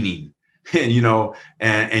enough meaning, and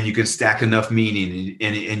you can stack enough meaning,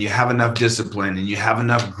 and you have enough discipline, and you have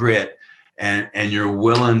enough grit, and you're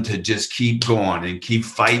willing to just keep going and keep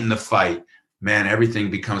fighting the fight, man,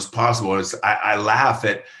 everything becomes possible. I laugh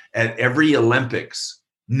at every Olympics,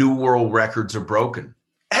 new world records are broken.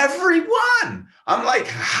 Everyone. I'm like,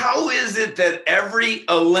 how is it that every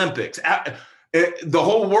Olympics, the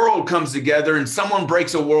whole world comes together and someone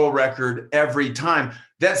breaks a world record every time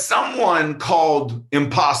that someone called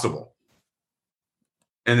impossible?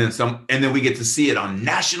 And then we get to see it on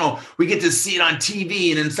we get to see it on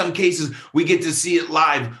TV. And in some cases, we get to see it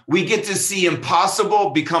live. We get to see impossible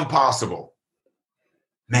become possible.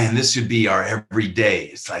 Man, this should be our everyday.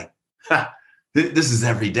 It's like, this is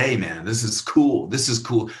every day, man. This is cool. This is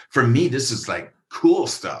cool. For me, this is like cool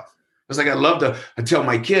stuff. It's like, I tell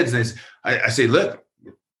my kids, and I say, look,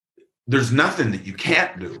 there's nothing that you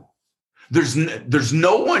can't do. There's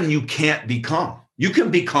no one you can't become. You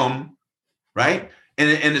can become, right?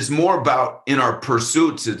 And it's more about, in our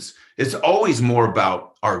pursuits, it's always more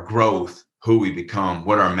about our growth, who we become,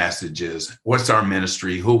 what our message is, what's our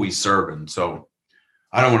ministry, who we serve. And so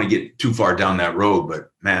I don't want to get too far down that road,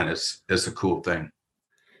 but man, it's a cool thing.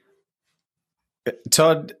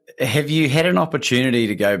 Todd, have you had an opportunity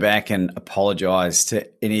to go back and apologize to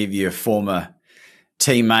any of your former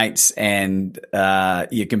teammates and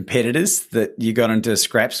your competitors that you got into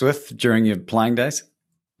scraps with during your playing days?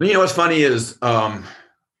 What's funny is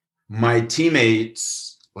my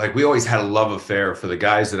teammates, like, we always had a love affair for the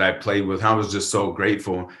guys that I played with. I was just so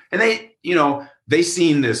grateful. And they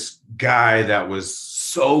seen this guy that was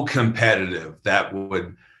so competitive, that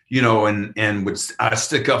would, and would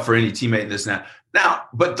stick up for any teammate and this and that. Now,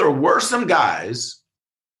 but there were some guys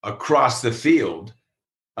across the field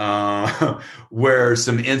where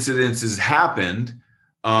some incidences happened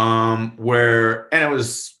and it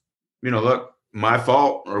was, look, my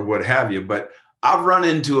fault or what have you, but I've run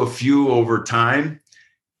into a few over time.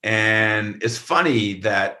 And it's funny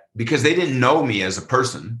that because they didn't know me as a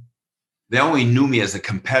person, they only knew me as a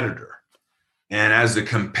competitor. And as a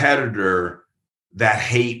competitor, that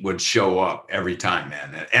hate would show up every time,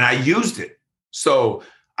 man. And I used it. So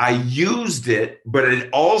I used it, but it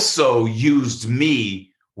also used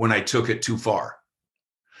me when I took it too far.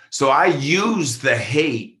 So I used the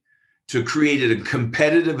hate to create a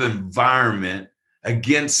competitive environment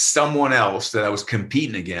against someone else that I was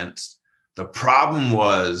competing against. The problem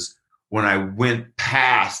was when I went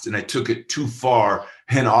past and I took it too far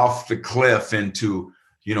and off the cliff into,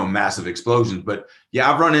 massive explosions. But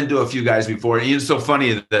yeah, I've run into a few guys before. And it's so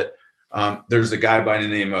funny that there's a guy by the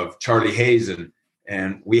name of Charlie Hayes, and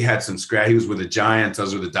we had some scrap. He was with the Giants. I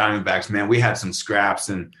was with the Diamondbacks. Man, we had some scraps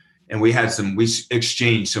and we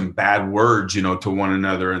exchanged some bad words, to one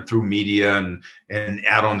another and through media and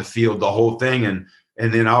out on the field, the whole thing. And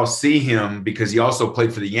then I'll see him because he also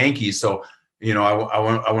played for the Yankees. So,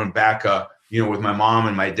 I went back, with my mom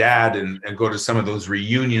and my dad and go to some of those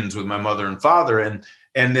reunions with my mother and father.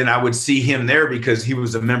 And then I would see him there because he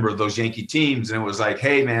was a member of those Yankee teams. And it was like,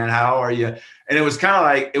 hey man, how are you? And it was kind of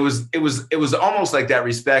like, it was almost like that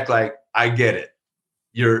respect. Like, I get it.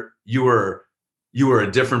 You were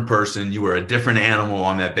a different person. You were a different animal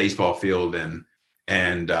on that baseball field. And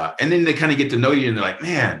then they kind of get to know you and they're like,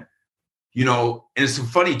 man, and it's so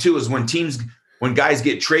funny too, is when guys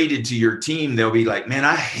get traded to your team, they'll be like, man,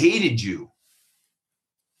 I hated you.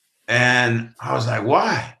 And I was like,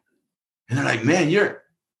 why? And they're like, man, you're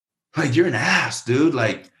an ass, dude.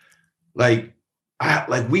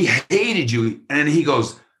 We hated you. And he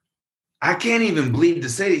goes, I can't even believe to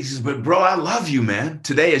say it. He says, but bro, I love you, man,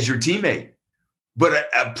 today as your teammate. But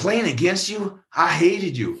playing against you, I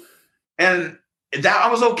hated you. And that I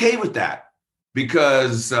was okay with that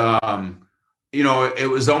because, it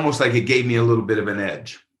was almost like it gave me a little bit of an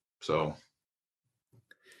edge. So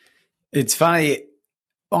it's funny.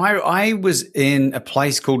 I was in a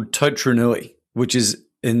place called Totranui, which is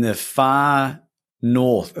in the far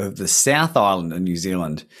north of the South Island of New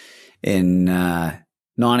Zealand in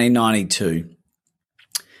 1992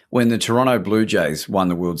 when the Toronto Blue Jays won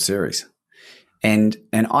the World Series. And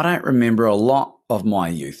I don't remember a lot of my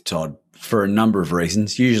youth, Todd, for a number of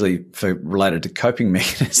reasons, usually related to coping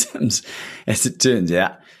mechanisms, as it turns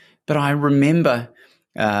out. But I remember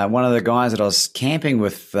one of the guys that I was camping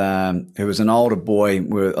with, who was an older boy.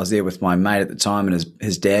 I was there with my mate at the time and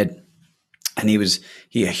his dad, and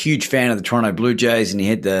he a huge fan of the Toronto Blue Jays, and he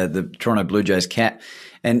had the Toronto Blue Jays cap.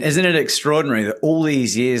 And isn't it extraordinary that all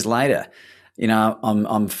these years later,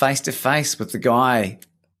 I'm face to face with the guy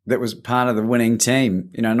that was part of the winning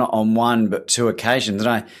team, not on one but two occasions.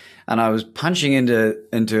 And I was punching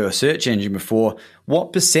into a search engine before,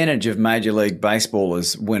 what percentage of Major League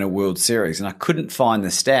Baseballers win a World Series? And I couldn't find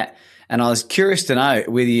the stat. And I was curious to know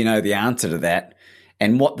whether you know the answer to that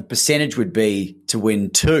and what the percentage would be to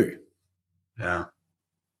win two. Yeah.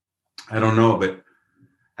 I don't know, but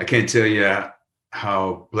I can't tell you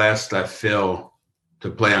how blessed I feel to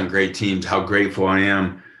play on great teams, how grateful I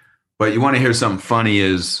am. But you want to hear something funny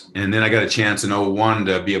and then I got a chance in 2001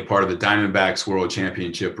 to be a part of the Diamondbacks World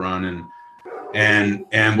Championship run.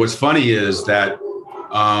 And what's funny is that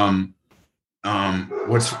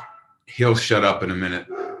he'll shut up in a minute.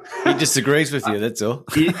 He disagrees with you, that's all.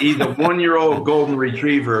 He's a 1-year-old golden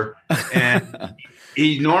retriever, and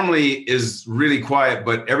he normally is really quiet,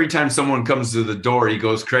 but every time someone comes to the door, he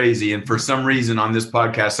goes crazy. And for some reason on this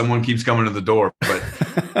podcast, someone keeps coming to the door. But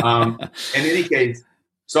in any case,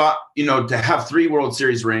 so, to have 3 World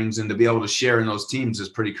Series rings and to be able to share in those teams is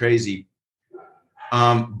pretty crazy.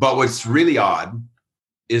 But what's really odd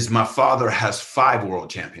is my father has 5 world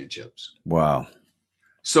championships. Wow.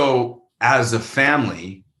 So as a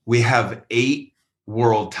family, we have 8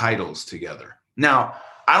 world titles together. Now,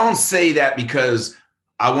 I don't say that because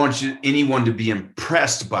I want anyone to be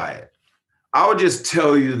impressed by it. I would just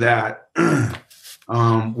tell you that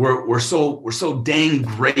we're so dang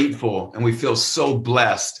grateful, and we feel so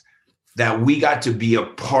blessed that we got to be a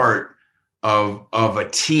part of a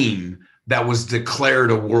team that was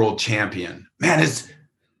declared a world champion. Man, that's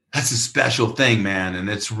a special thing, man, and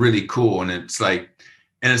it's really cool. And it's like,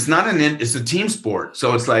 and it's a team sport,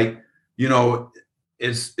 so it's like,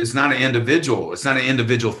 it's not an individual. It's not an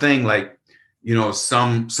individual thing. Like,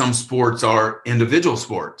 some sports are individual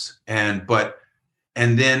sports, and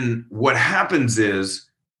then what happens is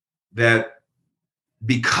that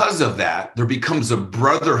because of that, there becomes a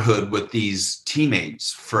brotherhood with these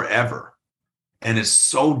teammates forever. And it's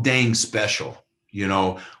so dang special.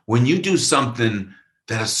 When you do something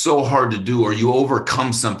that is so hard to do, or you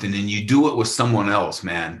overcome something and you do it with someone else,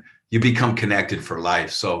 man, you become connected for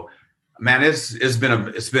life. So, man, it's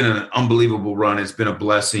been an unbelievable run. It's been a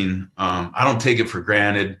blessing. I don't take it for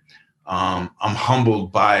granted. I'm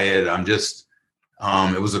humbled by it. I'm just,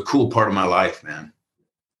 it was a cool part of my life, man.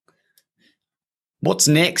 What's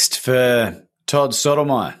next for Todd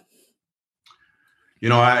Sotomayor?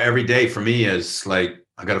 Every day for me is like,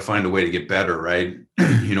 I got to find a way to get better, right?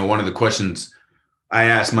 One of the questions I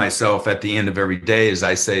ask myself at the end of every day, as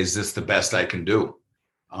I say, is this the best I can do?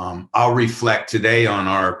 I'll reflect today on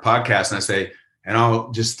our podcast and I say, and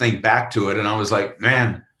I'll just think back to it. And I was like,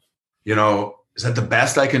 man, you know, is that the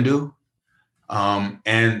best I can do?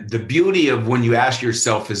 And the beauty of when you ask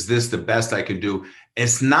yourself, is this the best I can do?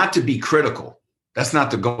 It's not to be critical. That's not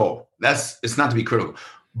the goal. It's not to be critical.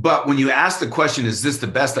 But when you ask the question, is this the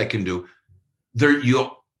best I can do? When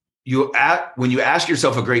you ask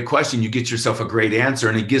yourself a great question, you get yourself a great answer,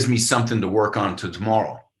 and it gives me something to work on to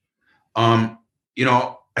tomorrow. You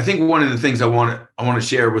know, I think one of the things I want to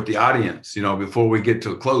share with the audience, you know, before we get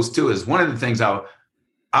to a close too, is one of the things I've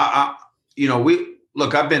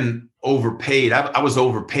been overpaid. I was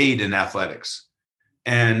overpaid in athletics,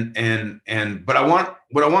 but what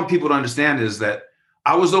I want people to understand is that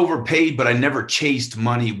I was overpaid, but I never chased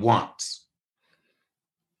money once.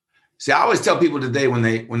 See, I always tell people today when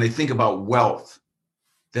they think about wealth,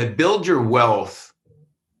 that build your wealth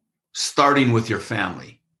starting with your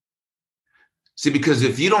family. See, because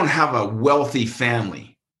if you don't have a wealthy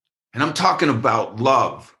family, and I'm talking about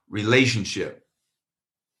love, relationship,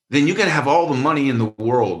 then you can have all the money in the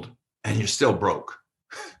world and you're still broke,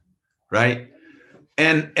 right?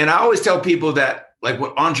 And I always tell people that, like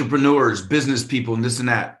with entrepreneurs, business people, and this and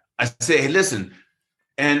that, I say, hey, listen,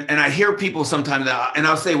 and I hear people sometimes, and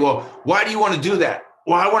I'll say, well, why do you want to do that?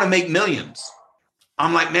 Well, I want to make millions.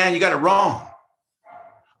 I'm like, man, you got it wrong.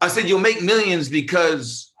 I said, you'll make millions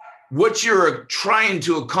because what you're trying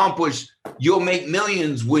to accomplish, you'll make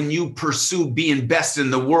millions when you pursue being best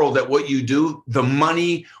in the world at what you do. The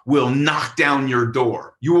money will knock down your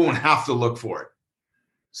door. You won't have to look for it.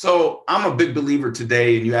 So I'm a big believer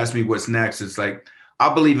today, and you ask me what's next. It's like,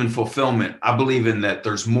 I believe in fulfillment. I believe in that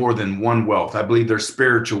there's more than one wealth. I believe there's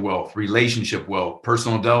spiritual wealth, relationship wealth,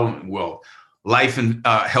 personal development wealth, life and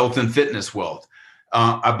health and fitness wealth.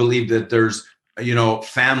 I believe that there's, you know,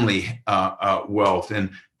 family wealth,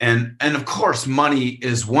 and of course, money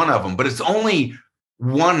is one of them, but it's only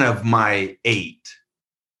one of my 8.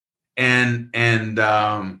 And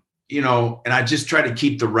you know, and I just try to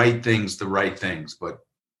keep the right things. But,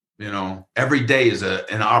 you know, every day is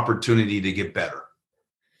an opportunity to get better.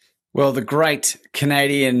 Well, the great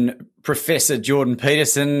Canadian Professor Jordan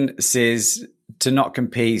Peterson says to not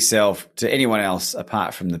compare yourself to anyone else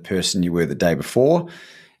apart from the person you were the day before.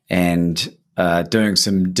 And doing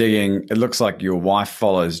some digging, it looks like your wife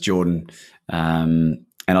follows Jordan. And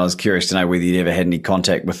I was curious to know whether you'd ever had any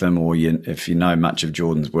contact with him, or if you know much of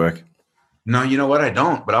Jordan's work. No, you know what? I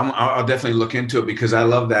don't, but I'll definitely look into it, because I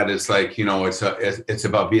love that. It's like, you know, it's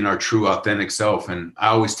about being our true, authentic self. And I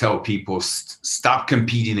always tell people, stop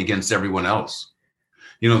competing against everyone else.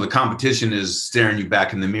 You know, the competition is staring you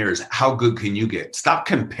back in the mirrors. How good can you get? Stop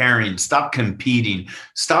comparing, stop competing,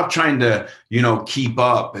 stop trying to, you know, keep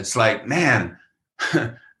up. It's like, man,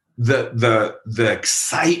 the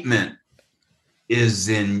excitement is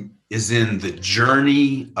in the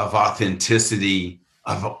journey of authenticity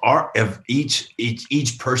of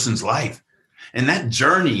each person's life, and that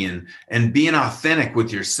journey and being authentic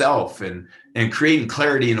with yourself and creating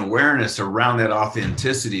clarity and awareness around that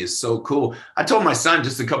authenticity is so cool. I told my son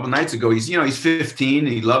just a couple of nights ago, he's 15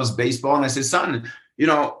 and he loves baseball. And I said, son, you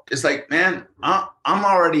know, it's like, man,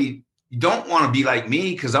 you don't want to be like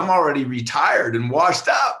me because I'm already retired and washed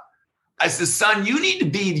up. I said, son, you need to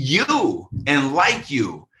be you and like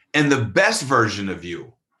you and the best version of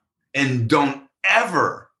you. And don't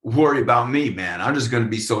ever worry about me, man. I'm just going to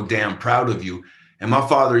be so damn proud of you. And my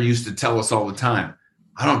father used to tell us all the time,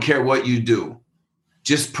 I don't care what you do.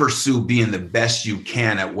 Just pursue being the best you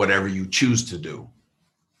can at whatever you choose to do.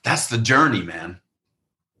 That's the journey, man.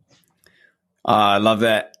 I love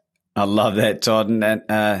that. Todd.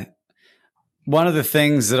 And one of the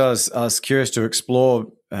things that I was curious to explore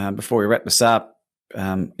before we wrap this up,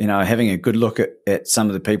 you know, having a good look at some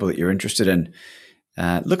of the people that you're interested in,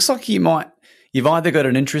 looks like you've either got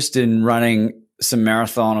an interest in running some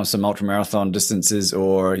marathon or some ultra marathon distances,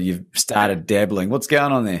 or you've started dabbling. What's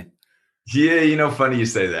going on there? Yeah, you know, funny you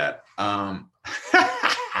say that.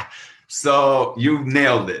 So you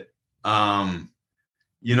nailed it.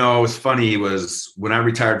 You know, it's funny was when I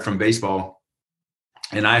retired from baseball,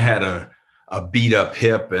 and I had a beat up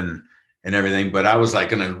hip and everything, but I was like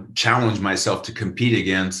going to challenge myself to compete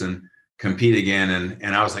again.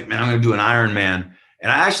 And I was like, man, I'm going to do an Ironman.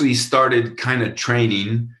 And I actually started kind of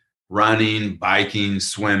training, running, biking,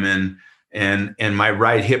 swimming, and my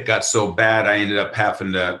right hip got so bad, I ended up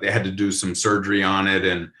they had to do some surgery on it,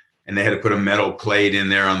 and they had to put a metal plate in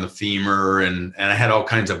there on the femur, and I had all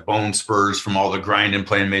kinds of bone spurs from all the grinding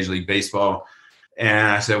playing Major League Baseball. And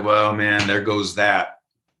I said, well, man, there goes that.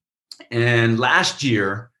 And last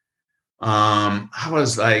year, I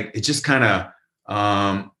was like, it just kind of,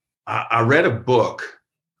 I read a book,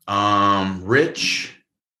 Rich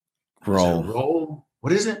Roll.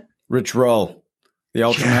 What is it? Rich Roll, the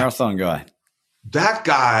ultra marathon guy. That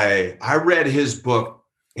guy, I read his book.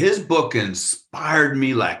 His book inspired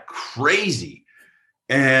me like crazy.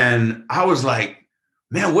 And I was like,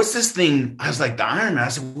 man, what's this thing? I was like, the Iron Man. I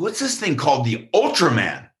said, what's this thing called the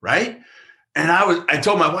Ultraman, right? And I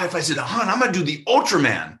told my wife, I said, hon, I'm going to do the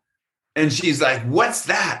Ultraman. And she's like, what's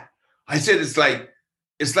that? I said, it's like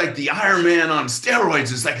the Iron Man on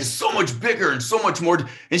steroids. It's like, it's so much bigger and so much more.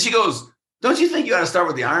 And she goes, don't you think you ought to start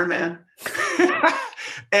with the Iron Man?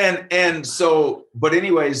 and so, but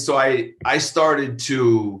anyways, so I started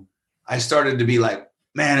to be like,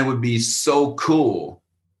 man, it would be so cool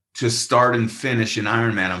to start and finish an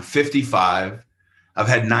Ironman. I'm 55. I've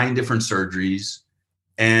had 9 different surgeries,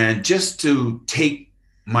 and just to take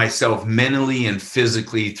myself mentally and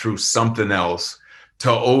physically through something else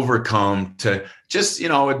to overcome, to just,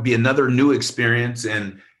 it'd be another new experience.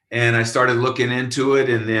 And I started looking into it.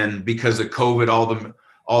 And then because of COVID,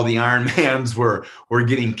 all the Ironmans were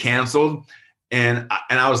getting canceled. And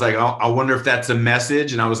I was like, I wonder if that's a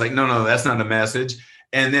message. And I was like, no, that's not a message.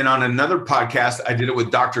 And then on another podcast, I did it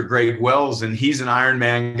with Dr. Greg Wells, and he's an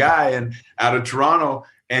Ironman guy and out of Toronto.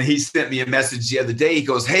 And he sent me a message the other day. He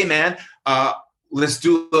goes, hey man, let's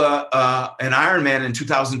do an Ironman in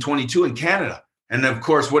 2022 in Canada. And of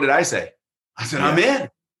course, what did I say? I said, I'm in.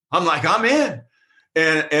 I'm in.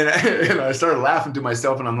 And I started laughing to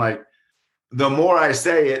myself, and I'm like, the more I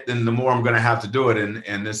say it, then the more I'm going to have to do it,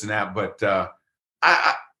 and this and that. But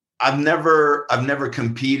I've never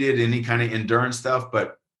competed any kind of endurance stuff.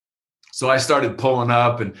 But so I started pulling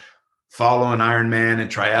up and following Ironman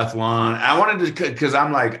and triathlon. I wanted to, because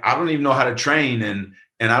I'm like, I don't even know how to train, and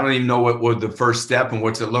I don't even know what the first step and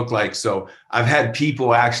what's it look like. So I've had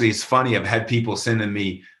people, actually, it's funny, I've had people sending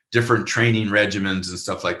me different training regimens and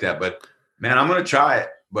stuff like that. But man, I'm going to try it,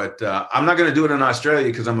 but I'm not going to do it in Australia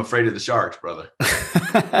because I'm afraid of the sharks, brother.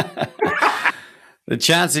 The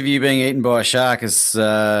chance of you being eaten by a shark is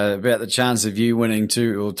about the chance of you winning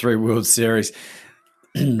 2 or 3 World Series.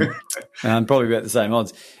 Probably about the same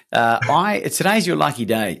odds. Today's your lucky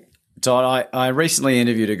day. So I recently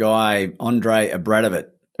interviewed a guy, Andre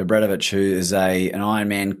Abramovich, who is an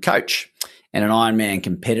Ironman coach and an Ironman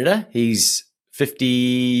competitor. He's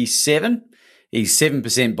 57. He's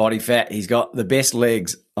 7% body fat. He's got the best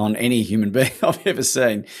legs on any human being I've ever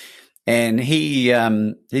seen. And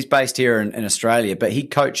he's based here in Australia, but he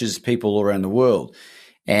coaches people all around the world.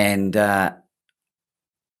 And I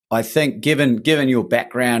think given your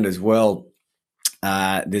background as well,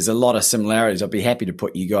 there's a lot of similarities. I'd be happy to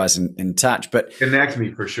put you guys in touch. But connect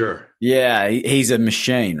me for sure. Yeah, he's a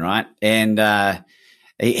machine, right? And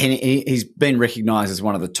he's been recognized as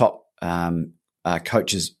one of the top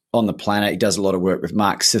coaches on the planet. He does a lot of work with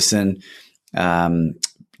Mark Sisson,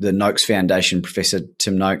 the Noakes Foundation, Professor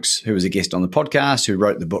Tim Noakes, who was a guest on the podcast, who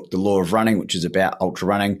wrote the book, The Law of Running, which is about ultra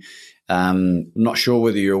running. I'm not sure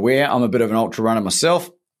whether you're aware. I'm a bit of an ultra runner myself.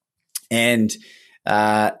 And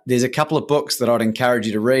there's a couple of books that I'd encourage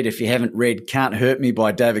you to read. If you haven't read Can't Hurt Me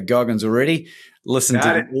by David Goggins already, listen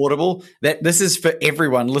to the Audible. This is for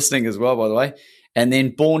everyone listening as well, by the way. And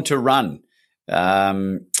then Born to Run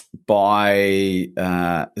by,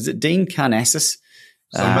 is it Dean Karnazes?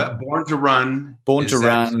 So Born to Run.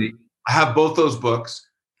 Actually, I have both those books,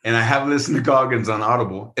 and I have listened to Goggins on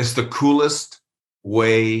Audible. It's the coolest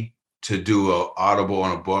way to do an Audible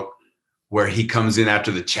on a book, where he comes in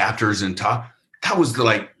after the chapters and talk. I was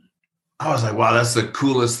like, wow, that's the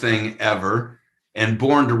coolest thing ever. And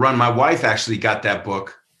Born to Run, my wife actually got that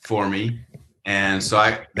book for me. And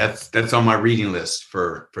so that's on my reading list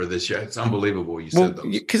for this year. It's unbelievable you said those.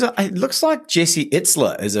 Because it looks like Jesse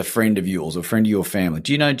Itzler is a friend of yours, a friend of your family.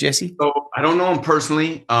 Do you know Jesse? So I don't know him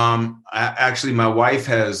personally. Actually, my wife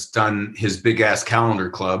has done his Big Ass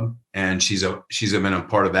Calendar Club, and she's been a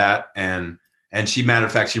part of that. And she, matter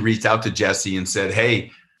of fact, she reached out to Jesse and said,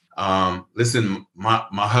 hey, listen, my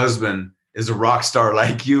husband is a rock star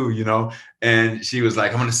like you, and she was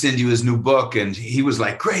like, I'm going to send you his new book. And he was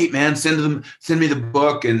like, great, man, send me the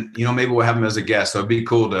book. And, maybe we'll have him as a guest. So it'd be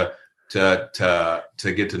cool to get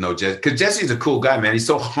to know Jesse, because Jesse's a cool guy, man. He's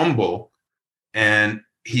so humble, and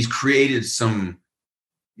he's created some,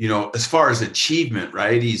 as far as achievement,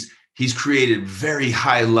 right? He's created very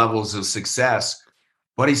high levels of success,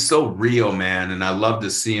 but he's so real, man. And I love to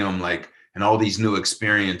see him and all these new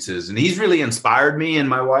experiences. And he's really inspired me and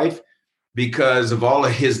my wife, because of all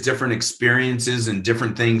of his different experiences and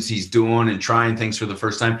different things he's doing and trying things for the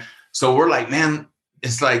first time. So we're like, man,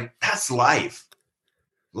 it's like, that's life.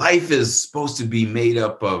 Life is supposed to be made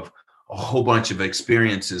up of a whole bunch of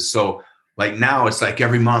experiences. So like now it's like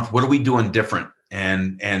every month, what are we doing different?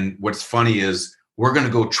 And what's funny is we're going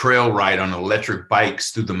to go trail ride on electric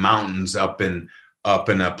bikes through the mountains up in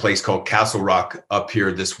a place called Castle Rock up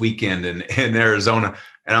here this weekend in Arizona.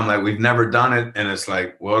 And I'm like, we've never done it. And it's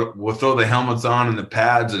like, well, we'll throw the helmets on and the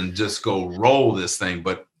pads and just go roll this thing.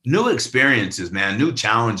 But new experiences, man, new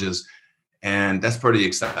challenges. And that's pretty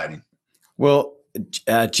exciting. Well,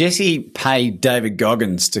 Jesse paid David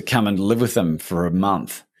Goggins to come and live with him for a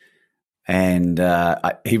month. And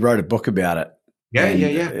he wrote a book about it.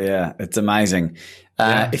 Yeah, it's amazing.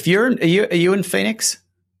 If are you in Phoenix?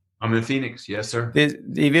 I'm in Phoenix, yes, sir. Have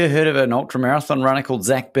you ever heard of an ultramarathon runner called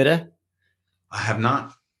Zach Bitter? I have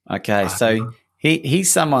not. Okay, so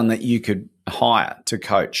he's someone that you could hire to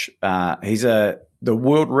coach. He's the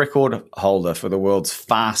world record holder for the world's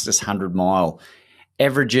fastest 100-mile,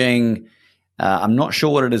 averaging, I'm not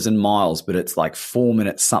sure what it is in miles, but it's like 4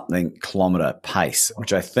 minutes something kilometer pace,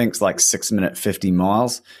 which I think is like 6 minute 50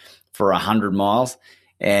 miles for 100 miles.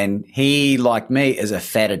 And he, like me, is a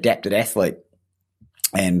fat adapted athlete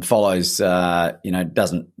and follows,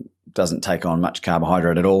 doesn't take on much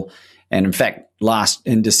carbohydrate at all. And in fact,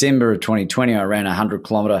 in December of 2020, I ran a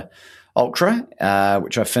 100-kilometer ultra,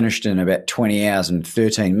 which I finished in about 20 hours and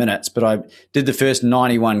 13 minutes. But I did the first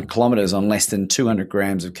 91 kilometers on less than 200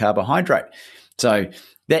 grams of carbohydrate. So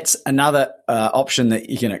that's another option that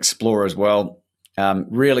you can explore as well.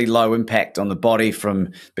 Really low impact on the body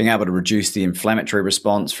from being able to reduce the inflammatory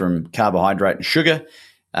response from carbohydrate and sugar,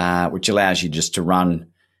 which allows you just to run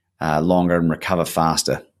longer and recover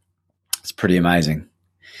faster. It's pretty amazing.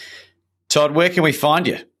 Todd, where can we find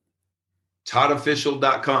you?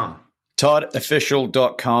 ToddOfficial.com.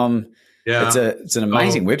 ToddOfficial.com. Yeah. It's an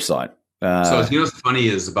amazing website. So what's funny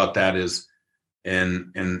is about that is,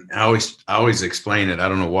 and I always explain it. I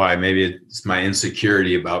don't know why. Maybe it's my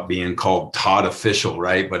insecurity about being called Todd Official,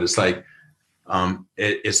 right? But it's like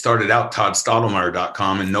it started out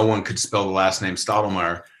ToddStottlemyre.com, and no one could spell the last name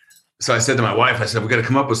Stottlemyre. So I said to my wife, I said, we got to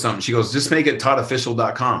come up with something. She goes, just make it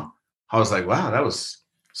ToddOfficial.com. I was like, wow, that was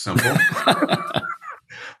simple.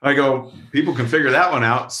 I go, people can figure that one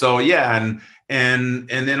out. So yeah, and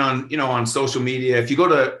then on social media, if you go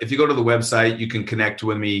to the website, you can connect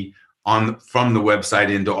with me from the website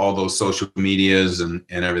into all those social medias and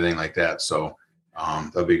everything like that. So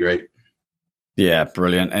that'd be great. Yeah,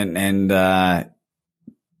 brilliant. And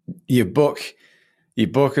your book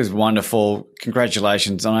is wonderful.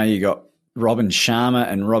 Congratulations. I know you got Robin Sharma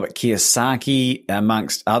and Robert Kiyosaki,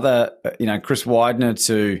 amongst other, Chris Widener,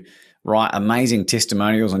 to write amazing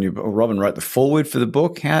testimonials on your book. Robin wrote the foreword for the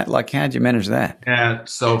book. How did you manage that? Yeah.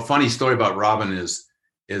 So funny story about Robin is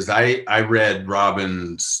I read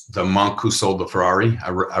Robin's The Monk Who Sold the Ferrari.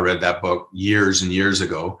 I read that book years and years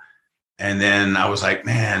ago. And then I was like,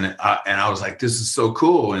 man, and I was like, this is so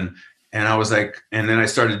cool. And I was like, and then I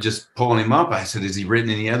started just pulling him up. I said, has he written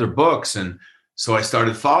any other books? And so I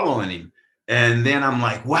started following him. And then I'm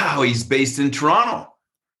like, wow, he's based in Toronto.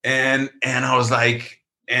 And I was like,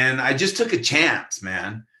 and I just took a chance,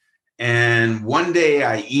 man. And one day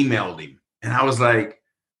I emailed him and I was like,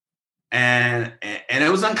 and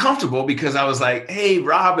it was uncomfortable because I was like, hey,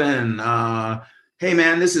 Robin, hey,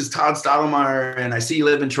 man, this is Todd Stottlemyre, and I see you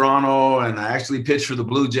live in Toronto, and I actually pitched for the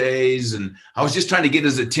Blue Jays, and I was just trying to get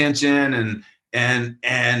his attention,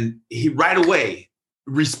 and he right away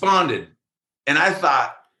responded. And I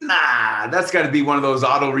thought, nah, that's got to be one of those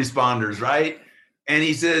auto responders, right? And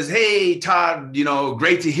he says, hey, Todd,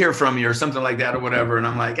 great to hear from you, or something like that, or whatever. And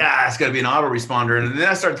I'm like, it's got to be an auto responder. And then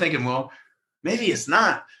I started thinking, well, maybe it's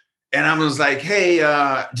not. And I was like, hey,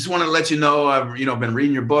 just want to let you know, I've, been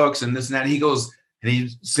reading your books and this and that. And he goes, and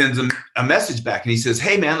he sends him a message back and he says,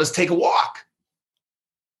 hey, man, let's take a walk.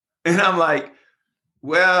 And I'm like,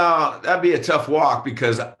 well, that'd be a tough walk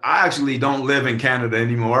because I actually don't live in Canada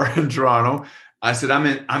anymore, in Toronto. I said, I'm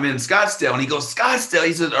in Scottsdale. And he goes, Scottsdale?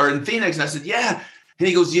 He said, or in Phoenix? And I said, yeah. And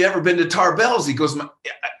he goes, you ever been to Tarbell's? He goes,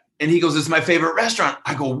 it's my favorite restaurant.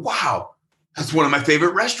 I go, wow, that's one of my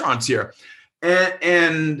favorite restaurants here.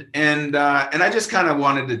 And I just kind of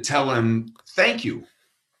wanted to tell him thank you,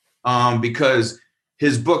 because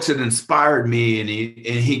his books had inspired me, and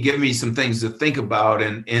he gave me some things to think about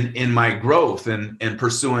in my growth and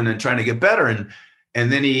pursuing and trying to get better.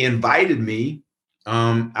 And then he invited me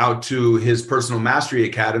out to his Personal Mastery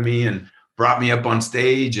Academy and brought me up on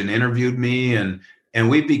stage and interviewed me, and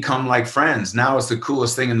we've become like friends. Now it's the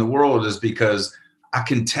coolest thing in the world is because I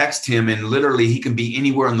can text him and literally he can be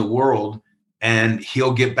anywhere in the world and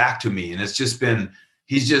he'll get back to me. And he's just been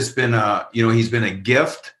a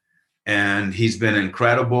gift, and he's been an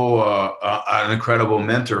incredible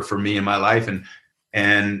mentor for me in my life. And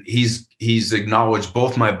and he's acknowledged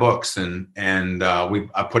both my books, and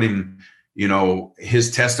I put him,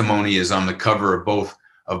 his testimony is on the cover of both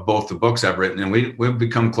the books I've written, and we've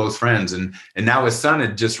become close friends. And now his son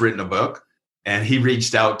had just written a book, and he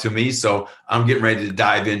reached out to me, so I'm getting ready to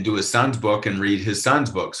dive into his son's book and read his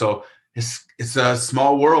son's book. So it's a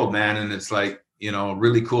small world, man, and it's like,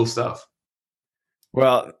 really cool stuff.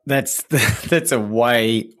 Well, that's a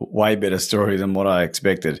way better story than what I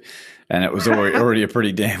expected, and it was already a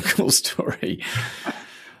pretty damn cool story.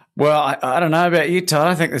 Well, I don't know about you, Todd.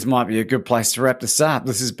 I think this might be a good place to wrap this up.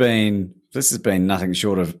 This has been nothing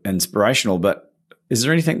short of inspirational. But is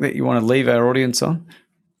there anything that you want to leave our audience on?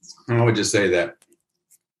 I would just say that,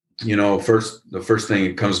 the first thing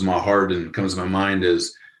that comes to my heart and comes to my mind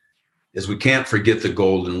is we can't forget the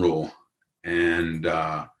golden rule. And,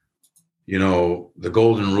 the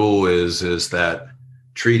golden rule is that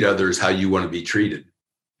treat others how you want to be treated.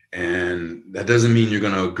 And that doesn't mean you're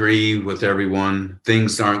going to agree with everyone.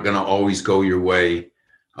 Things aren't going to always go your way.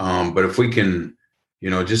 But if we can,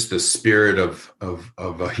 just the spirit of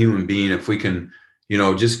a human being, if we can,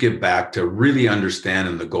 just get back to really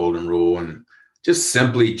understanding the golden rule and just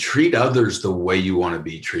simply treat others the way you want to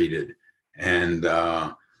be treated. And,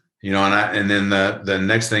 and then the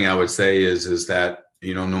next thing I would say is that,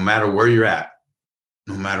 no matter where you're at,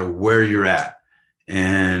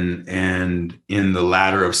 and in the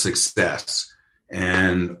ladder of success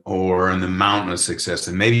or in the mountain of success,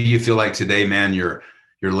 and maybe you feel like today, man, you're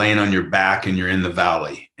laying on your back and you're in the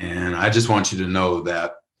valley. And I just want you to know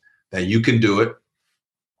that you can do it.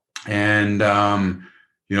 And,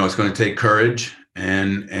 it's going to take courage,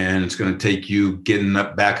 and it's going to take you getting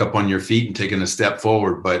back up on your feet and taking a step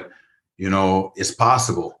forward. But, it's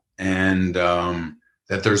possible. And,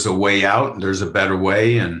 that there's a way out, there's a better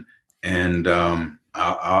way. And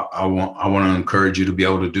I want to encourage you to be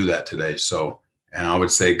able to do that today. So, and I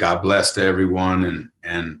would say, God bless to everyone,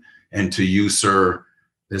 and to you, sir,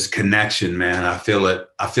 this connection, man. I feel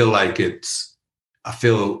like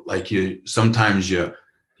you sometimes you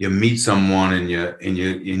meet someone and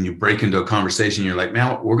you break into a conversation. You're like,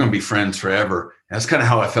 man, we're going to be friends forever. And that's kind of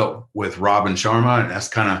how I felt with Robin Sharma. And that's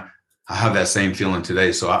kind of, I have that same feeling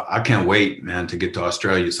today. So I can't wait, man, to get to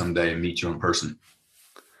Australia someday and meet you in person.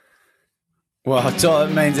 Well,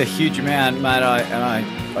 it means a huge amount, mate.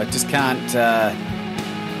 I just can't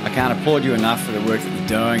applaud you enough for the work that you're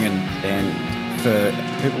doing, and for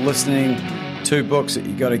people listening. 2 books that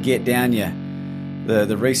you got to get down you.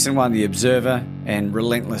 The recent one, The Observer, and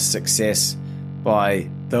Relentless Success by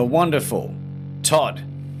the wonderful Todd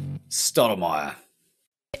Stottlemyre.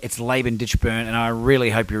 It's Laban Ditchburn, and I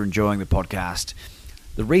really hope you're enjoying the podcast.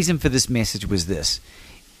 The reason for this message was this.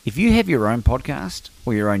 If you have your own podcast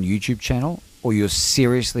or your own YouTube channel, or you're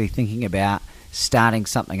seriously thinking about starting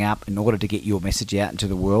something up in order to get your message out into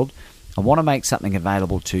the world, I want to make something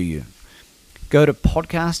available to you. Go to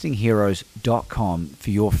podcastingheroes.com for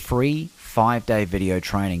your free 5-day video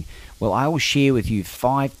training. Well, I will share with you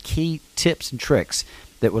 5 key tips and tricks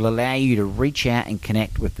that will allow you to reach out and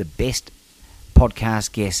connect with the best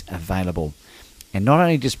podcast guests available, and not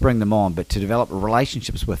only just bring them on, but to develop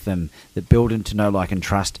relationships with them that build into know, like, and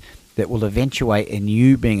trust that will eventuate in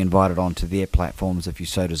you being invited onto their platforms if you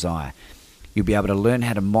so desire. You'll be able to learn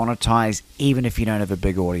how to monetize even if you don't have a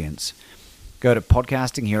big audience. Go to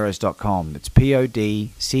podcastingheroes.com. It's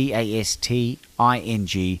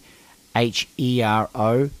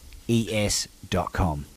podcastingheroes.com.